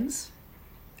experience.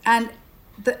 And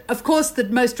of course the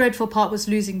most dreadful part was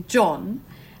losing John.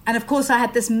 And of course I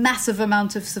had this massive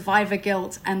amount of survivor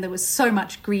guilt, and there was so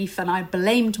much grief, and I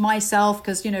blamed myself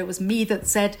because, it was me that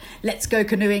said, let's go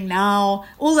canoeing now.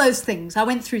 All those things. I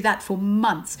went through that for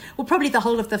months. Well, probably the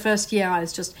whole of the first year I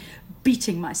was just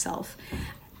beating myself.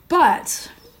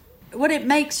 But what it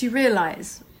makes you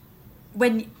realize,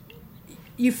 when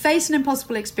you face an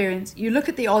impossible experience, you look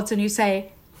at the odds and you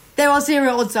say, there are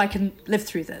 0 odds I can live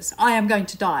through this. I am going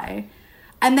to die.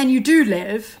 And then you do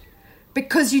live,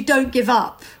 because you don't give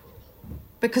up,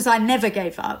 because I never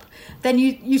gave up. Then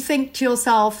you think to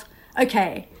yourself,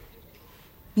 okay,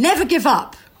 never give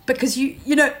up, because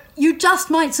you just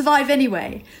might survive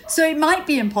anyway. So it might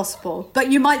be impossible,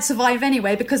 but you might survive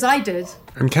anyway, because I did.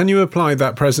 And can you apply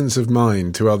that presence of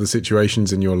mind to other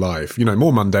situations in your life?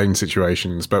 More mundane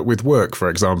situations, but with work, for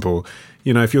example.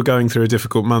 If you're going through a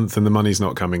difficult month and the money's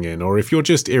not coming in, or if you're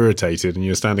just irritated and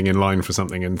you're standing in line for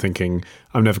something and thinking,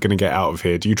 I'm never going to get out of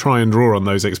here, do you try and draw on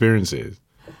those experiences?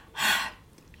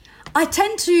 I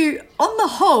tend to, on the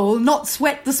whole, not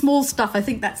sweat the small stuff. I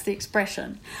think that's the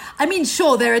expression. I mean,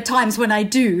 sure, there are times when I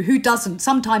do. Who doesn't?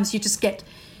 Sometimes you just get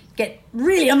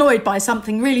really annoyed by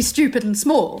something really stupid and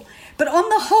small. But on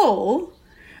the whole,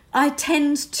 I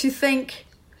tend to think,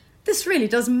 this really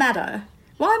doesn't matter.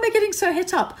 Why am I getting so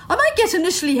het up? I might get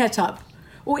initially het up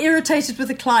or irritated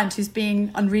with a client who's being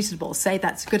unreasonable. Say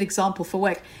that's a good example for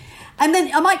work. And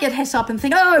then I might get het up and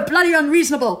think, oh, bloody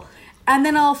unreasonable. And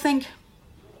then I'll think,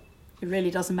 it really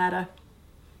doesn't matter.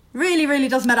 Really, really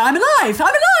doesn't matter. I'm alive.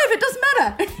 It doesn't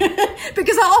matter.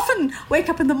 Because I often wake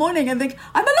up in the morning and think,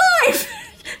 I'm alive.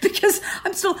 Because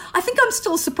I think I'm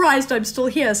still surprised I'm still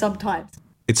here sometimes.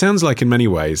 It sounds like in many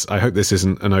ways, I hope this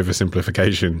isn't an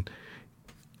oversimplification,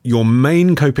 your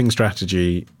main coping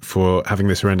strategy for having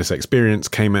this horrendous experience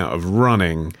came out of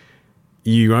running.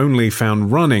 You only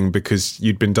found running because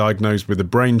you'd been diagnosed with a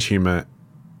brain tumour,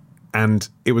 and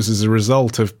it was as a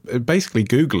result of basically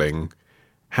Googling,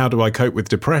 how do I cope with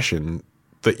depression,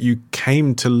 that you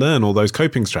came to learn all those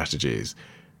coping strategies.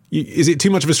 Is it too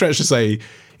much of a stretch to say,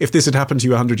 if this had happened to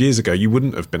you 100 years ago, you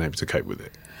wouldn't have been able to cope with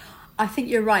it? I think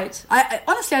you're right.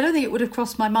 Honestly, I don't think it would have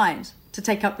crossed my mind to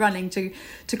take up running to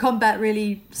combat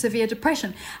really severe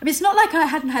depression. I mean, it's not like I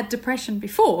hadn't had depression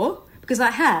before, because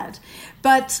I had,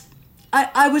 but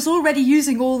I was already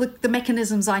using all the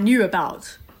mechanisms I knew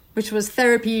about, which was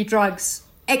therapy, drugs,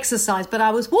 exercise, but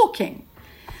I was walking.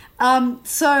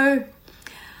 So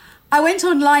I went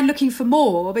online looking for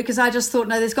more, because I just thought,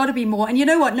 no, there's got to be more. And you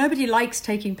know what? Nobody likes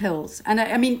taking pills. And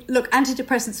I mean, look,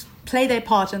 antidepressants play their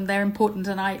part and they're important.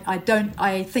 And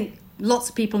I think lots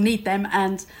of people need them,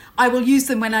 and I will use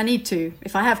them when I need to,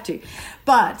 if I have to.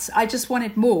 But I just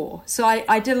wanted more. So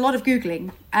I did a lot of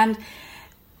Googling, and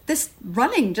this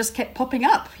running just kept popping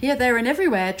up here, there and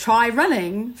everywhere. Try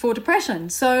running for depression.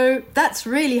 So that's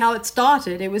really how it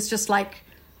started. It was just like,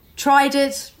 tried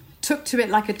it, took to it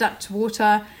like a duck to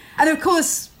water. And of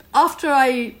course, after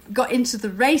I got into the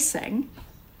racing,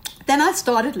 then I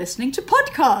started listening to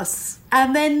podcasts.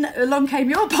 And then along came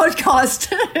your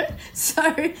podcast. So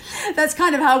that's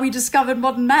kind of how we discovered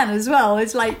Modern Man as well.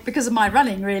 It's like because of my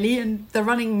running, really, and the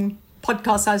running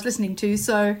podcasts I was listening to.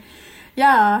 So,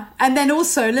 yeah. And then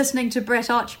also listening to Brett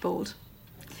Archibald,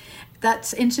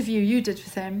 that interview you did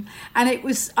with him. And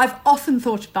I've often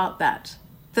thought about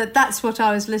that's what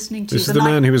I was listening to. This is the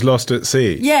man who was lost at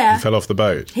sea. Yeah. He fell off the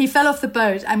boat. He fell off the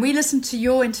boat. And we listened to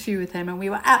your interview with him, and we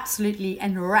were absolutely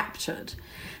enraptured.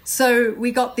 So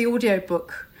we got the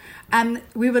audiobook, and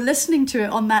we were listening to it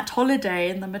on that holiday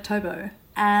in the Matobo.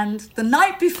 And the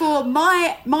night before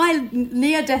my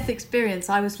near-death experience,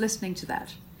 I was listening to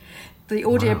that, the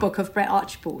audiobook of Brett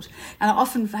Archibald. And I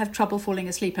often have trouble falling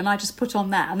asleep, and I just put on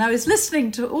that. And I was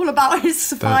listening to all about his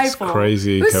survival. That's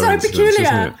crazy. It was so peculiar.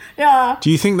 Isn't it? Yeah.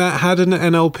 Do you think that had an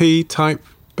NLP-type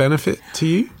benefit to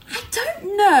you? I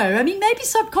don't know. I mean, maybe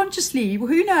subconsciously.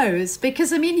 Who knows?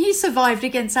 Because, I mean, he survived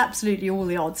against absolutely all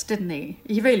the odds, didn't he?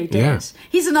 He really did. Yeah.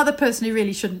 He's another person who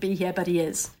really shouldn't be here, but he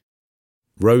is.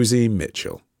 Rosie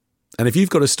Mitchell. And if you've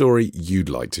got a story you'd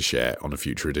like to share on a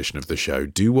future edition of the show,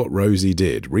 do what Rosie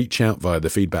did. Reach out via the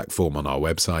feedback form on our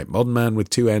website,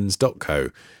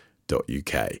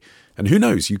 modernmanwith2ns.co.uk. And who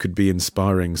knows, you could be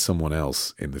inspiring someone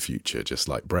else in the future, just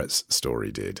like Brett's story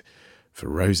did for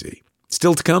Rosie.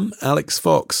 Still to come, Alex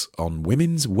Fox on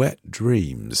women's wet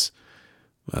dreams.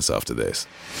 That's after this.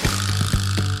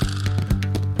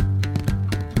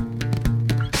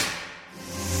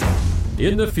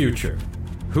 In the future,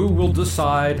 Who will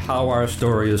decide how our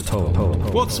story is told?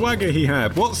 What swagger he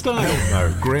had, what style?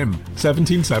 No, grim.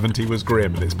 1770 was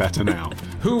grim and it's better now.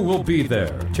 Who will be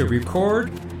there to record,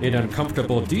 in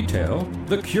uncomfortable detail,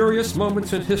 the curious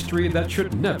moments in history that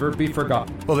should never be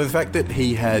forgotten? Well, the fact that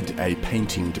he had a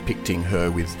painting depicting her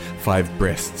with 5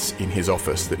 breasts in his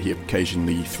office that he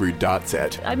occasionally threw darts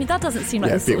at. I mean, that doesn't seem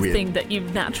like the sort of thing that you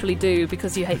naturally do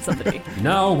because you hate somebody.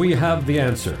 Now we have the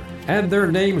answer, and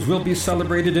their names will be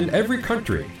celebrated in every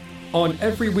country, on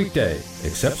every weekday,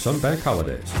 except some bank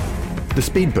holidays. The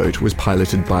speedboat was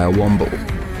piloted by a womble.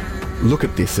 Look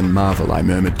at this and marvel, I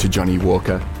murmured to Johnny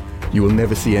Walker. You will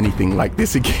never see anything like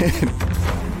this again.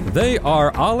 They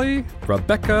are Ollie,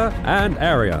 Rebecca, and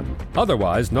Arian,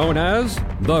 otherwise known as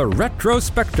the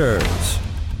Retrospectors.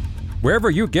 Wherever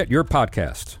you get your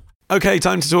podcasts. Okay,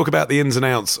 time to talk about the ins and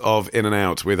outs of In and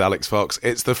Out with Alex Fox.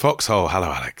 It's the Foxhole.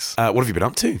 Hello, Alex. What have you been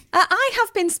up to? I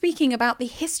have been speaking about the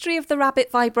history of the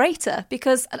rabbit vibrator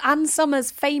because Anne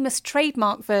Summer's famous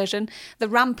trademark version, the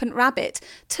Rampant Rabbit,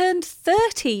 turned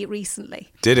 30 recently.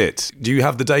 Did it? Do you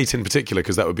have the date in particular?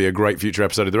 Because that would be a great future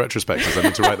episode of The Retrospectors. I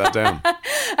need to write that down.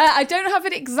 I don't have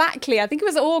it exactly. I think it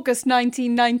was August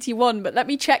 1991, but let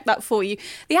me check that for you.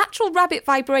 The actual rabbit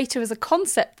vibrator as a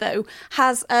concept, though,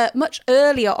 has much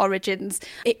earlier origins.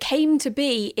 It came to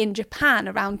be in Japan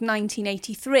around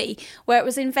 1983, where it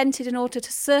was invented in order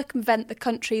to circumvent the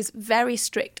country's very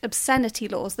strict obscenity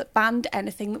laws that banned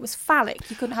anything that was phallic.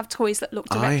 You couldn't have toys that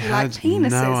looked directly like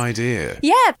penises. I had no idea.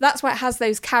 Yeah, that's why it has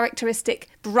those characteristic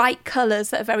bright colours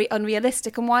that are very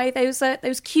unrealistic, and why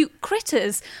those cute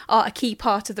critters are a key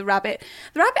part of the rabbit.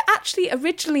 The rabbit actually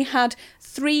originally had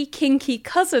 3 kinky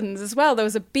cousins as well. There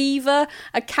was a beaver,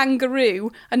 a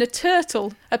kangaroo, and a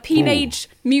turtle, a teenage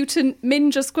mutant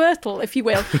Ninja Squirtle, if you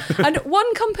will. And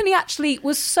one company actually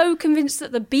was so convinced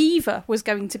that the beaver was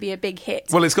going to be a big hit.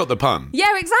 Well, it's got the pun.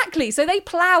 Yeah, exactly. So they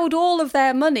ploughed all of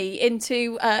their money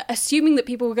into assuming that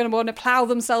people were going to want to plough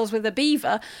themselves with a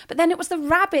beaver, but then it was the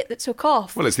rabbit that took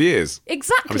off. Well, it's the ears.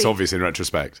 Exactly. I mean, it's obvious in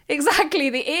retrospect. Exactly.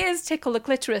 The ears tickle the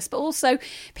clitoris, but also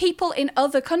people in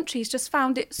other countries just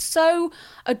found it so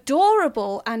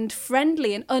adorable and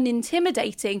friendly and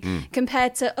unintimidating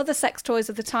compared to other sex toys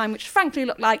of the time, which frankly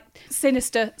looked like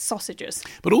sinister sausages.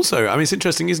 But also, I mean, it's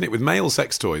interesting, isn't it? With male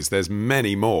sex toys, there's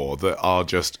many more that are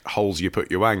just holes you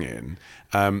put your wang in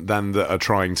than that are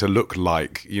trying to look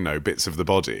like, you know, bits of the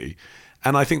body.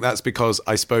 And I think that's because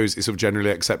I suppose it's sort of generally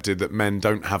accepted that men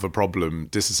don't have a problem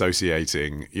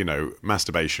disassociating, you know,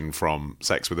 masturbation from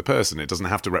sex with a person. It doesn't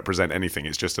have to represent anything.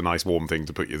 It's just a nice warm thing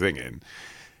to put your thing in.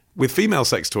 With female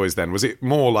sex toys then, was it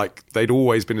more like they'd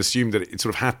always been assumed that it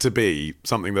sort of had to be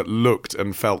something that looked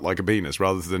and felt like a penis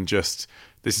rather than just,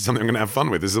 this is something I'm going to have fun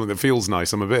with, this is something that feels nice,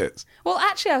 some of it? Well,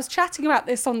 actually, I was chatting about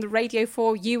this on the Radio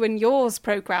 4 You and Yours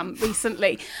programme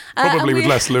recently. Probably with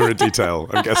less lurid detail,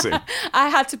 I'm guessing. I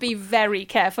had to be very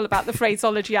careful about the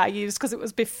phraseology I used because it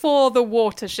was before the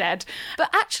watershed. But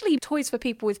actually, toys for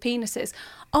people with penises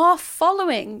are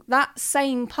following that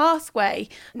same pathway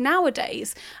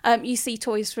nowadays. You see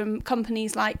toys from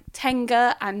companies like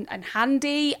Tenga and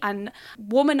Handy, and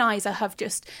Womanizer have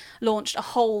just launched a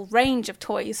whole range of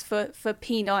toys for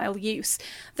penile use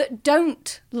that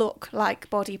don't look like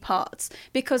body parts,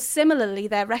 because similarly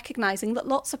they're recognising that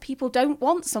lots of people don't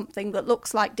want something that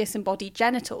looks like disembodied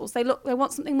genitals. They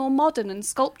want something more modern and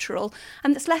sculptural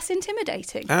and that's less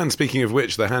intimidating. And speaking of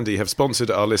which, the Handy have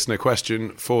sponsored our listener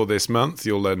question for this month.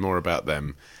 You'll learn more about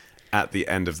them at the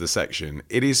end of the section.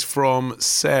 It is from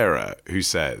Sarah, who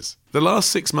says, the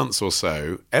last 6 months or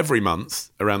so, every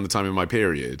month around the time of my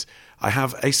period, I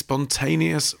have a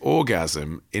spontaneous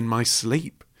orgasm in my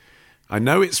sleep. I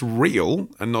know it's real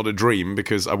and not a dream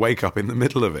because I wake up in the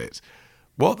middle of it.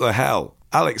 What the hell?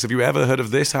 Alex, have you ever heard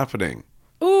of this happening?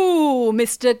 Ooh,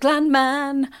 Mr.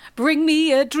 Glandman, bring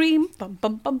me a dream. Bum,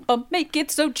 bum, bum, bum. Make it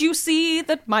so juicy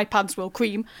that my pants will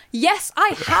cream. Yes,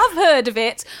 I have heard of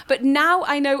it, but now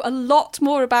I know a lot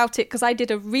more about it because I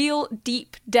did a real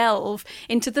deep delve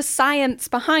into the science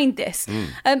behind this.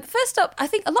 First up, I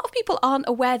think a lot of people aren't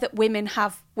aware that women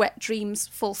have wet dreams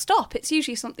full stop. It's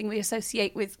usually something we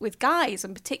associate with guys,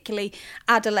 and particularly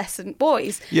adolescent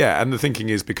boys. Yeah, and the thinking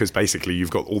is because basically you've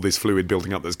got all this fluid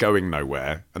building up that's going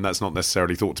nowhere, and that's not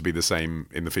necessarily thought to be the same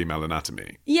in the female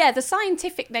anatomy. Yeah, the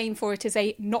scientific name for it is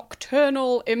a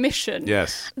nocturnal emission.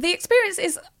 Yes. The experience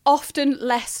is often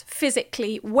less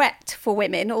physically wet for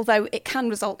women, although it can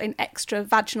result in extra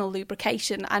vaginal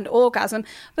lubrication and orgasm,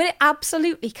 but it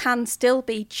absolutely can still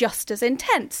be just as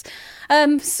intense.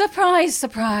 Surprise,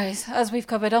 surprise, as we've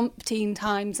covered umpteen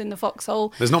times in the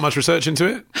Foxhole. There's not much research into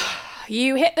it?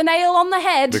 You hit the nail on the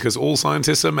head. Because all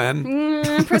scientists are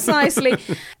men. Precisely.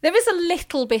 There is a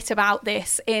little bit about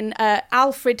this in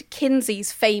Alfred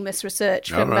Kinsey's famous research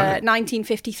from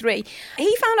 1953.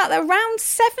 He found out that around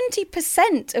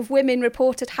 70% of women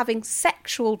reported having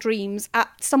sexual dreams at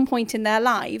some point in their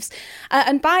lives.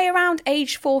 And by around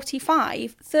age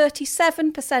 45,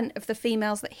 37% of the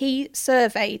females that he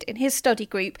surveyed in his study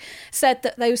group said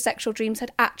that those sexual dreams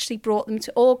had actually brought them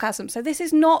to orgasm. So this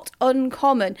is not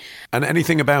uncommon. And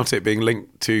anything about it being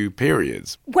linked to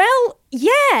periods? Well,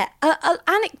 yeah.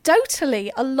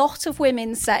 Anecdotally, a lot of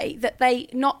women say that they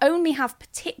not only have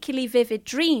particularly vivid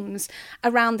dreams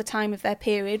around the time of their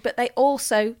period, but they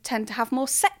also tend to have more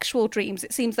sexual dreams.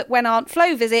 It seems that when Aunt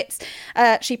Flo visits,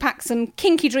 she packs some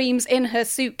kinky dreams in her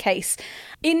suitcase.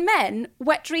 In men,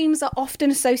 wet dreams are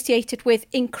often associated with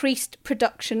increased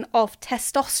production of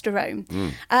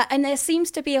testosterone. And there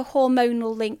seems to be a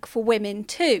hormonal link for women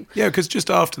too. Yeah, because just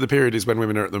after the period is when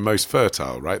women are at the most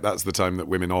fertile, right? That's the time that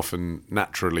women often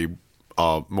naturally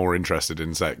are more interested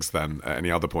in sex than at any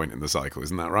other point in the cycle.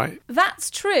 Isn't that right? That's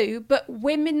true, but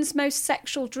women's most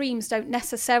sexual dreams don't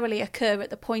necessarily occur at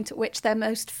the point at which they're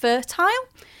most fertile.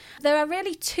 There are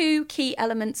really two key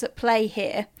elements at play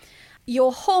here.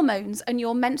 Your hormones and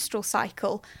your menstrual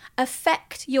cycle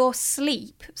affect your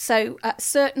sleep. So at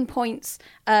certain points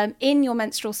in your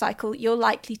menstrual cycle, you're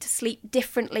likely to sleep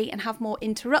differently and have more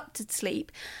interrupted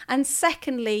sleep. And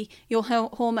secondly, your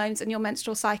hormones and your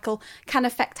menstrual cycle can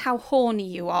affect how horny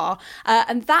you are.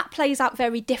 And that plays out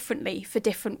very differently for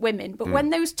different women. But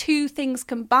when those two things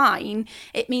combine,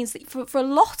 it means that for a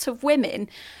lot of women,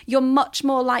 you're much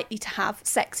more likely to have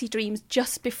sexy dreams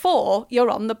just before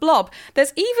you're on the blob.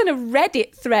 There's even a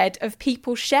Reddit thread of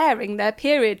people sharing their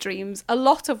period dreams, a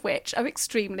lot of which are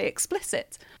extremely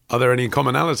explicit. Are there any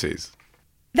commonalities?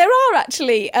 There are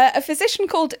actually. A physician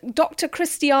called Dr.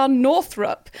 Christiane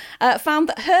Northrup found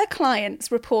that her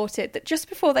clients reported that just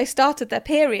before they started their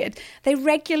period, they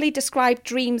regularly described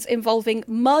dreams involving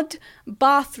mud,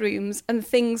 bathrooms and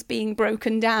things being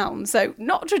broken down. So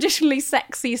not traditionally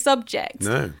sexy subjects.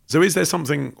 No. So is there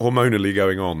something hormonally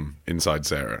going on inside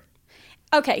Sarah?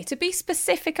 Okay, to be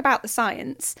specific about the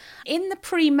science, in the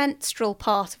premenstrual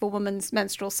part of a woman's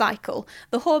menstrual cycle,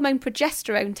 the hormone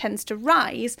progesterone tends to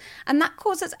rise, and that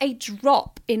causes a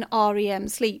drop in REM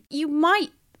sleep. You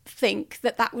might think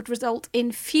that that would result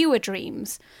in fewer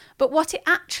dreams, but what it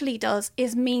actually does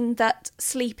is mean that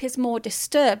sleep is more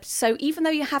disturbed. So even though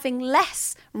you're having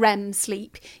less REM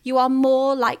sleep, you are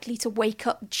more likely to wake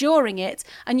up during it,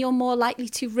 and you're more likely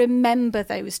to remember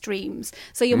those dreams.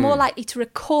 So you're more likely to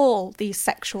recall these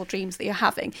sexual dreams that you're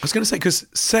having. I was going to say, because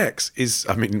sex is,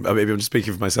 I mean, maybe I'm just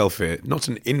speaking for myself here, not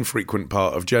an infrequent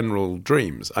part of general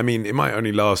dreams. I mean, it might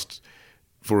only last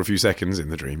for a few seconds in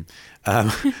the dream,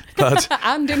 but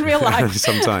and in real life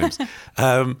sometimes.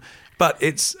 But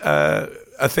it's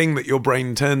a thing that your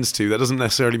brain turns to. That doesn't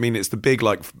necessarily mean it's the big,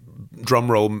 like,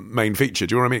 drum roll main feature.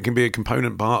 Do you know what I mean? It can be a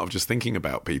component part of just thinking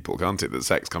about people, can't it? That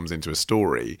sex comes into a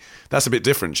story. That's a bit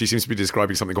different. She seems to be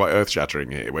describing something quite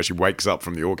earth-shattering here, where she wakes up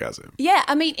from the orgasm. Yeah,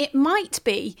 I mean, it might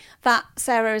be that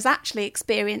Sarah is actually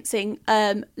experiencing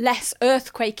less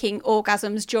earthquaking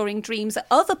orgasms during dreams at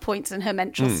other points in her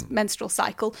menstrual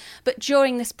cycle, but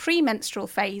during this premenstrual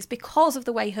phase, because of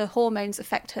the way her hormones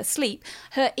affect her sleep,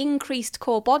 her increased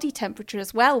core body temperature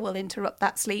as well will interrupt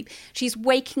that sleep. She's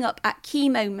waking up at key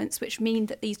moments, which mean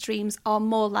that these dreams are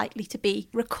more likely to be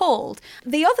recalled.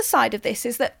 The other side of this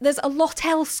is that there's a lot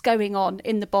else going on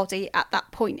in the body at that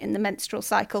point in the menstrual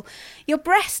cycle. Your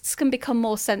breasts can become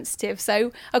more sensitive,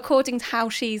 so according to how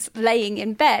she's laying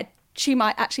in bed, she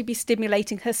might actually be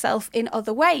stimulating herself in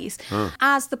other ways.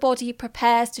 As the body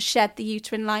prepares to shed the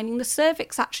uterine lining, the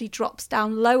cervix actually drops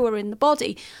down lower in the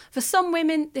body. For some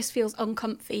women, this feels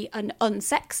uncomfy and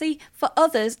unsexy. For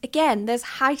others, again, there's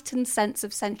heightened sense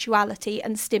of sensuality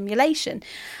and stimulation.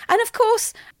 And of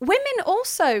course, women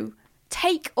also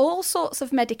take all sorts of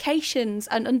medications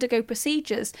and undergo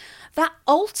procedures that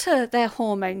alter their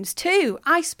hormones too.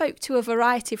 I spoke to a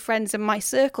variety of friends in my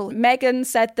circle. Megan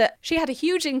said that she had a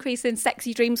huge increase in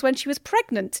sexy dreams when she was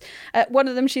pregnant. One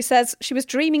of them, she says, she was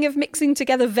dreaming of mixing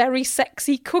together very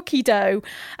sexy cookie dough.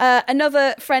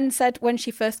 Another friend said when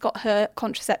she first got her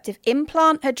contraceptive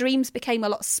implant, her dreams became a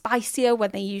lot spicier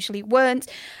when they usually weren't.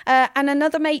 And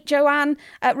another mate, Joanne,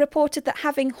 reported that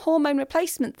having hormone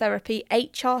replacement therapy,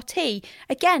 HRT,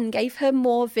 again gave her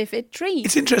more vivid dreams.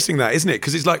 It's interesting that, isn't it?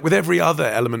 Because it's like with every other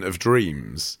element of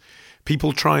dreams,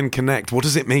 people try and connect. What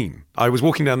does it mean? I was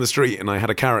walking down the street and I had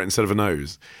a carrot instead of a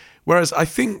nose. Whereas I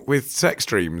think with sex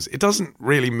dreams, it doesn't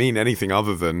really mean anything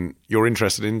other than you're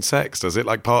interested in sex, does it?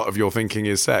 Like part of your thinking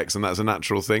is sex and that's a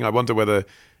natural thing. I wonder whether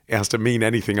it has to mean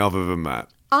anything other than that.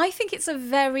 I think it's a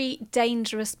very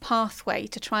dangerous pathway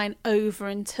to try and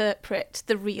over-interpret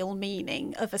the real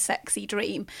meaning of a sexy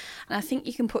dream. And I think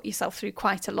you can put yourself through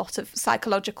quite a lot of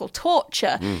psychological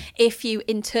torture if you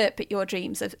interpret your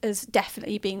dreams as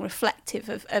definitely being reflective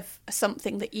of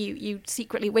something that you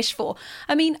secretly wish for.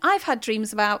 I mean, I've had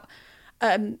dreams about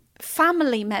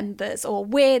family members or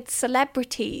weird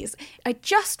celebrities. I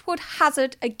just would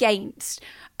hazard against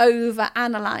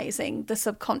over-analysing the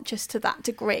subconscious to that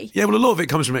degree. Yeah, well, a lot of it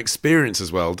comes from experience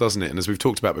as well, doesn't it? And as we've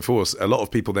talked about before, a lot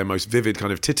of people, their most vivid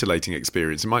kind of titillating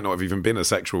experience, it might not have even been a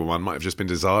sexual one, might have just been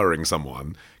desiring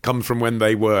someone, come from when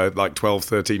they were like 12,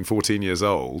 13, 14 years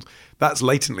old. That's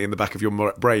latently in the back of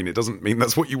your brain. It doesn't mean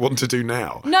that's what you want to do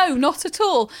now. No, not at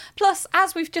all. Plus,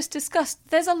 as we've just discussed,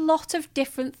 there's a lot of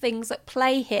different things at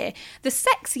play here. The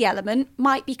sexy element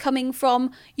might be coming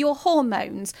from your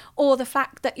hormones or the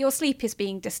fact that your sleep is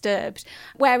being disturbed,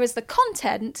 whereas the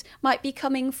content might be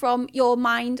coming from your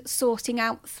mind sorting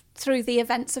out through the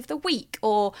events of the week,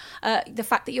 or the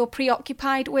fact that you're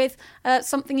preoccupied with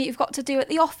something that you've got to do at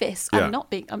the office. Yeah. I'm not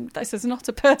being. this is not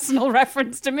a personal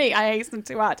reference to me, I hasten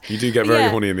to add. You do get very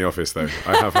horny in the office, though.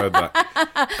 I have heard that.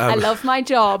 I love my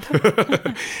job.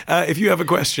 If you have a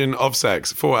question of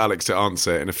sex for Alex to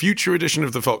answer in a future edition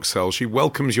of the Foxhole, she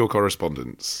welcomes your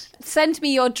correspondence. Send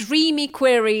me your dreamy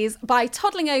queries by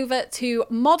toddling over to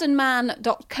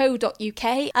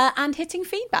modernman.co.uk and hitting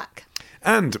feedback.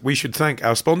 And we should thank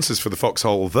our sponsors for the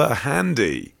Foxhole, The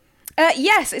Handy.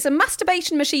 Yes, it's a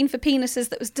masturbation machine for penises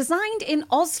that was designed in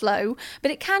Oslo,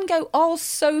 but it can go all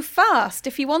so fast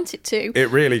if you want it to. It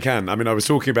really can. I mean, I was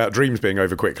talking about dreams being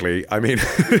over quickly. I mean,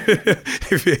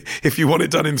 if you want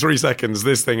it done in 3 seconds,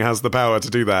 this thing has the power to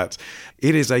do that.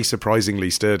 It is a surprisingly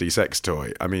sturdy sex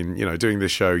toy. I mean, you know, doing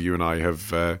this show, you and I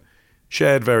have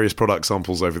shared various product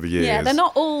samples over the years. Yeah, they're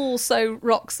not all so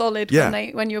rock solid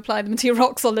when you apply them to your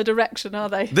rock solid erection, are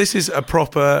they? This is a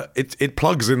proper, it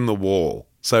plugs in the wall.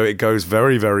 So it goes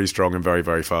very, very strong and very,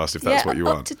 very fast if that's what you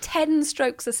want. Up to 10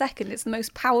 strokes a second. It's the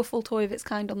most powerful toy of its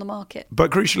kind on the market. But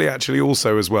crucially, actually,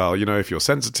 also as well, you know, if you're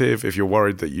sensitive, if you're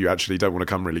worried that you actually don't want to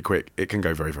come really quick, it can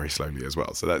go very, very slowly as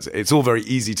well. So it's all very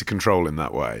easy to control in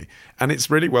that way. And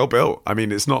it's really well built. I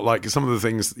mean, it's not like some of the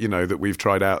things, you know, that we've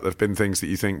tried out, there have been things that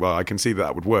you think, well, I can see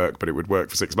that would work, but it would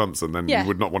work for 6 months and then you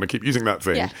would not want to keep using that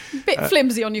thing. Yeah, bit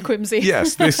flimsy on your quimsy.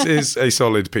 Yes, this is a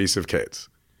solid piece of kit.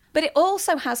 But it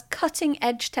also has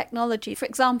cutting-edge technology. For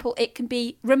example, it can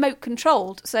be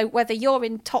remote-controlled. So whether you're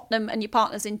in Tottenham and your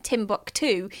partner's in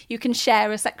Timbuktu, you can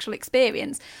share a sexual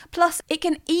experience. Plus, it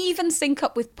can even sync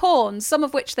up with porn, some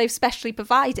of which they've specially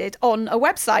provided on a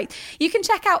website. You can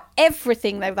check out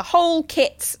everything, though, the whole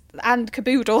kit and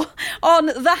caboodle on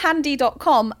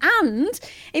thehandy.com. And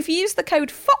if you use the code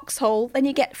FOXHOLE, then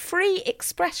you get free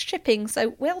express shipping.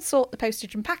 So we'll sort the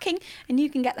postage and packing, and you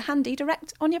can get the Handy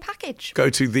direct on your package. Go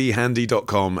to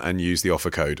thehandy.com and use the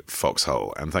offer code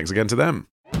FOXHOLE. And thanks again to them.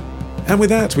 And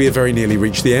with that, we have very nearly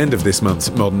reached the end of this month's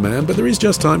Modern Man, but there is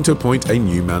just time to appoint a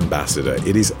new ambassador.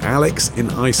 It is Alex in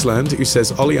Iceland who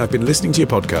says, Ollie, I've been listening to your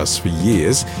podcasts for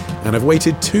years and I've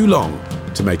waited too long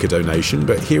to make a donation,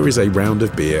 but here is a round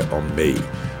of beer on me.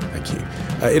 Thank you.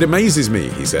 It amazes me,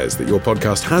 he says, that your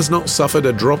podcast has not suffered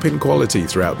a drop in quality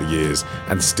throughout the years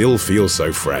and still feels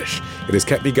so fresh. It has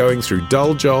kept me going through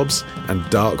dull jobs and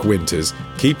dark winters.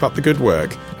 Keep up the good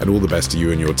work and all the best to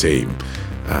you and your team.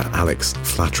 Alex,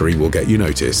 flattery will get you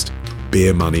noticed.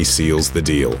 Beer money seals the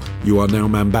deal. You are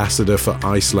now ambassador for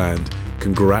Iceland.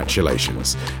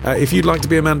 Congratulations. If you'd like to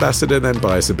be an ambassador, then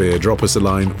buy us a beer, drop us a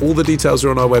line. All the details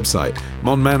are on our website,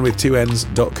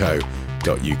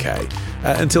 monmanwith2ns.co.uk.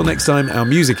 Until next time, our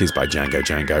music is by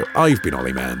Django. I've been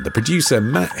Ollie Mann, the producer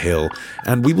Matt Hill,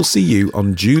 and we will see you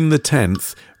on June the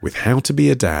 10th with How to Be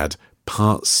a Dad,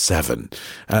 Part 7.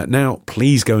 Now,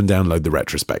 please go and download the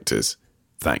retrospectors.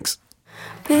 Thanks.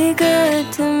 Be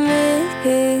good to me,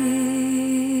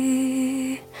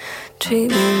 treat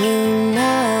me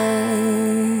nice.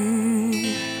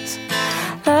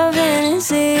 Loving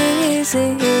is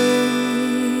easy.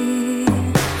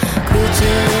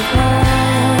 Creature of mine.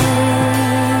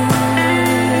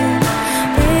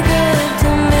 Be good to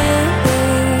me,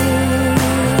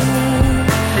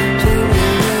 treat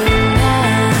me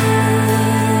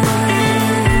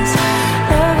nice.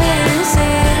 Loving is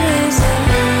easy.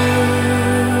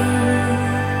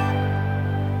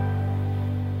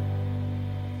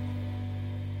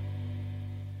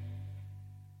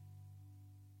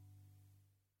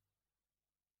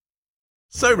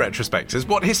 So, retrospectors,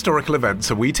 what historical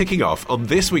events are we ticking off on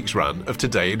this week's run of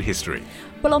Today in History?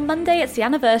 Well, on Monday, it's the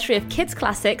anniversary of kids'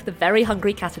 classic, The Very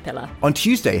Hungry Caterpillar. On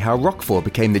Tuesday, how Roquefort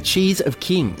became the cheese of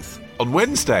kings. On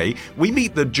Wednesday, we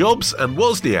meet the Jobs and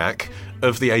Wozniak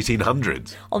of the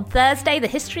 1800s. On Thursday, the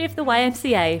history of the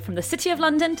YMCA, from the City of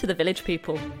London to the village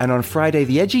people. And on Friday,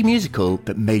 the edgy musical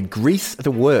that made Grease the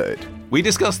word. We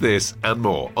discuss this and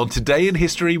more on Today in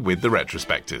History with the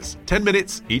Retrospectors. 10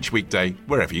 minutes each weekday,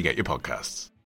 wherever you get your podcasts.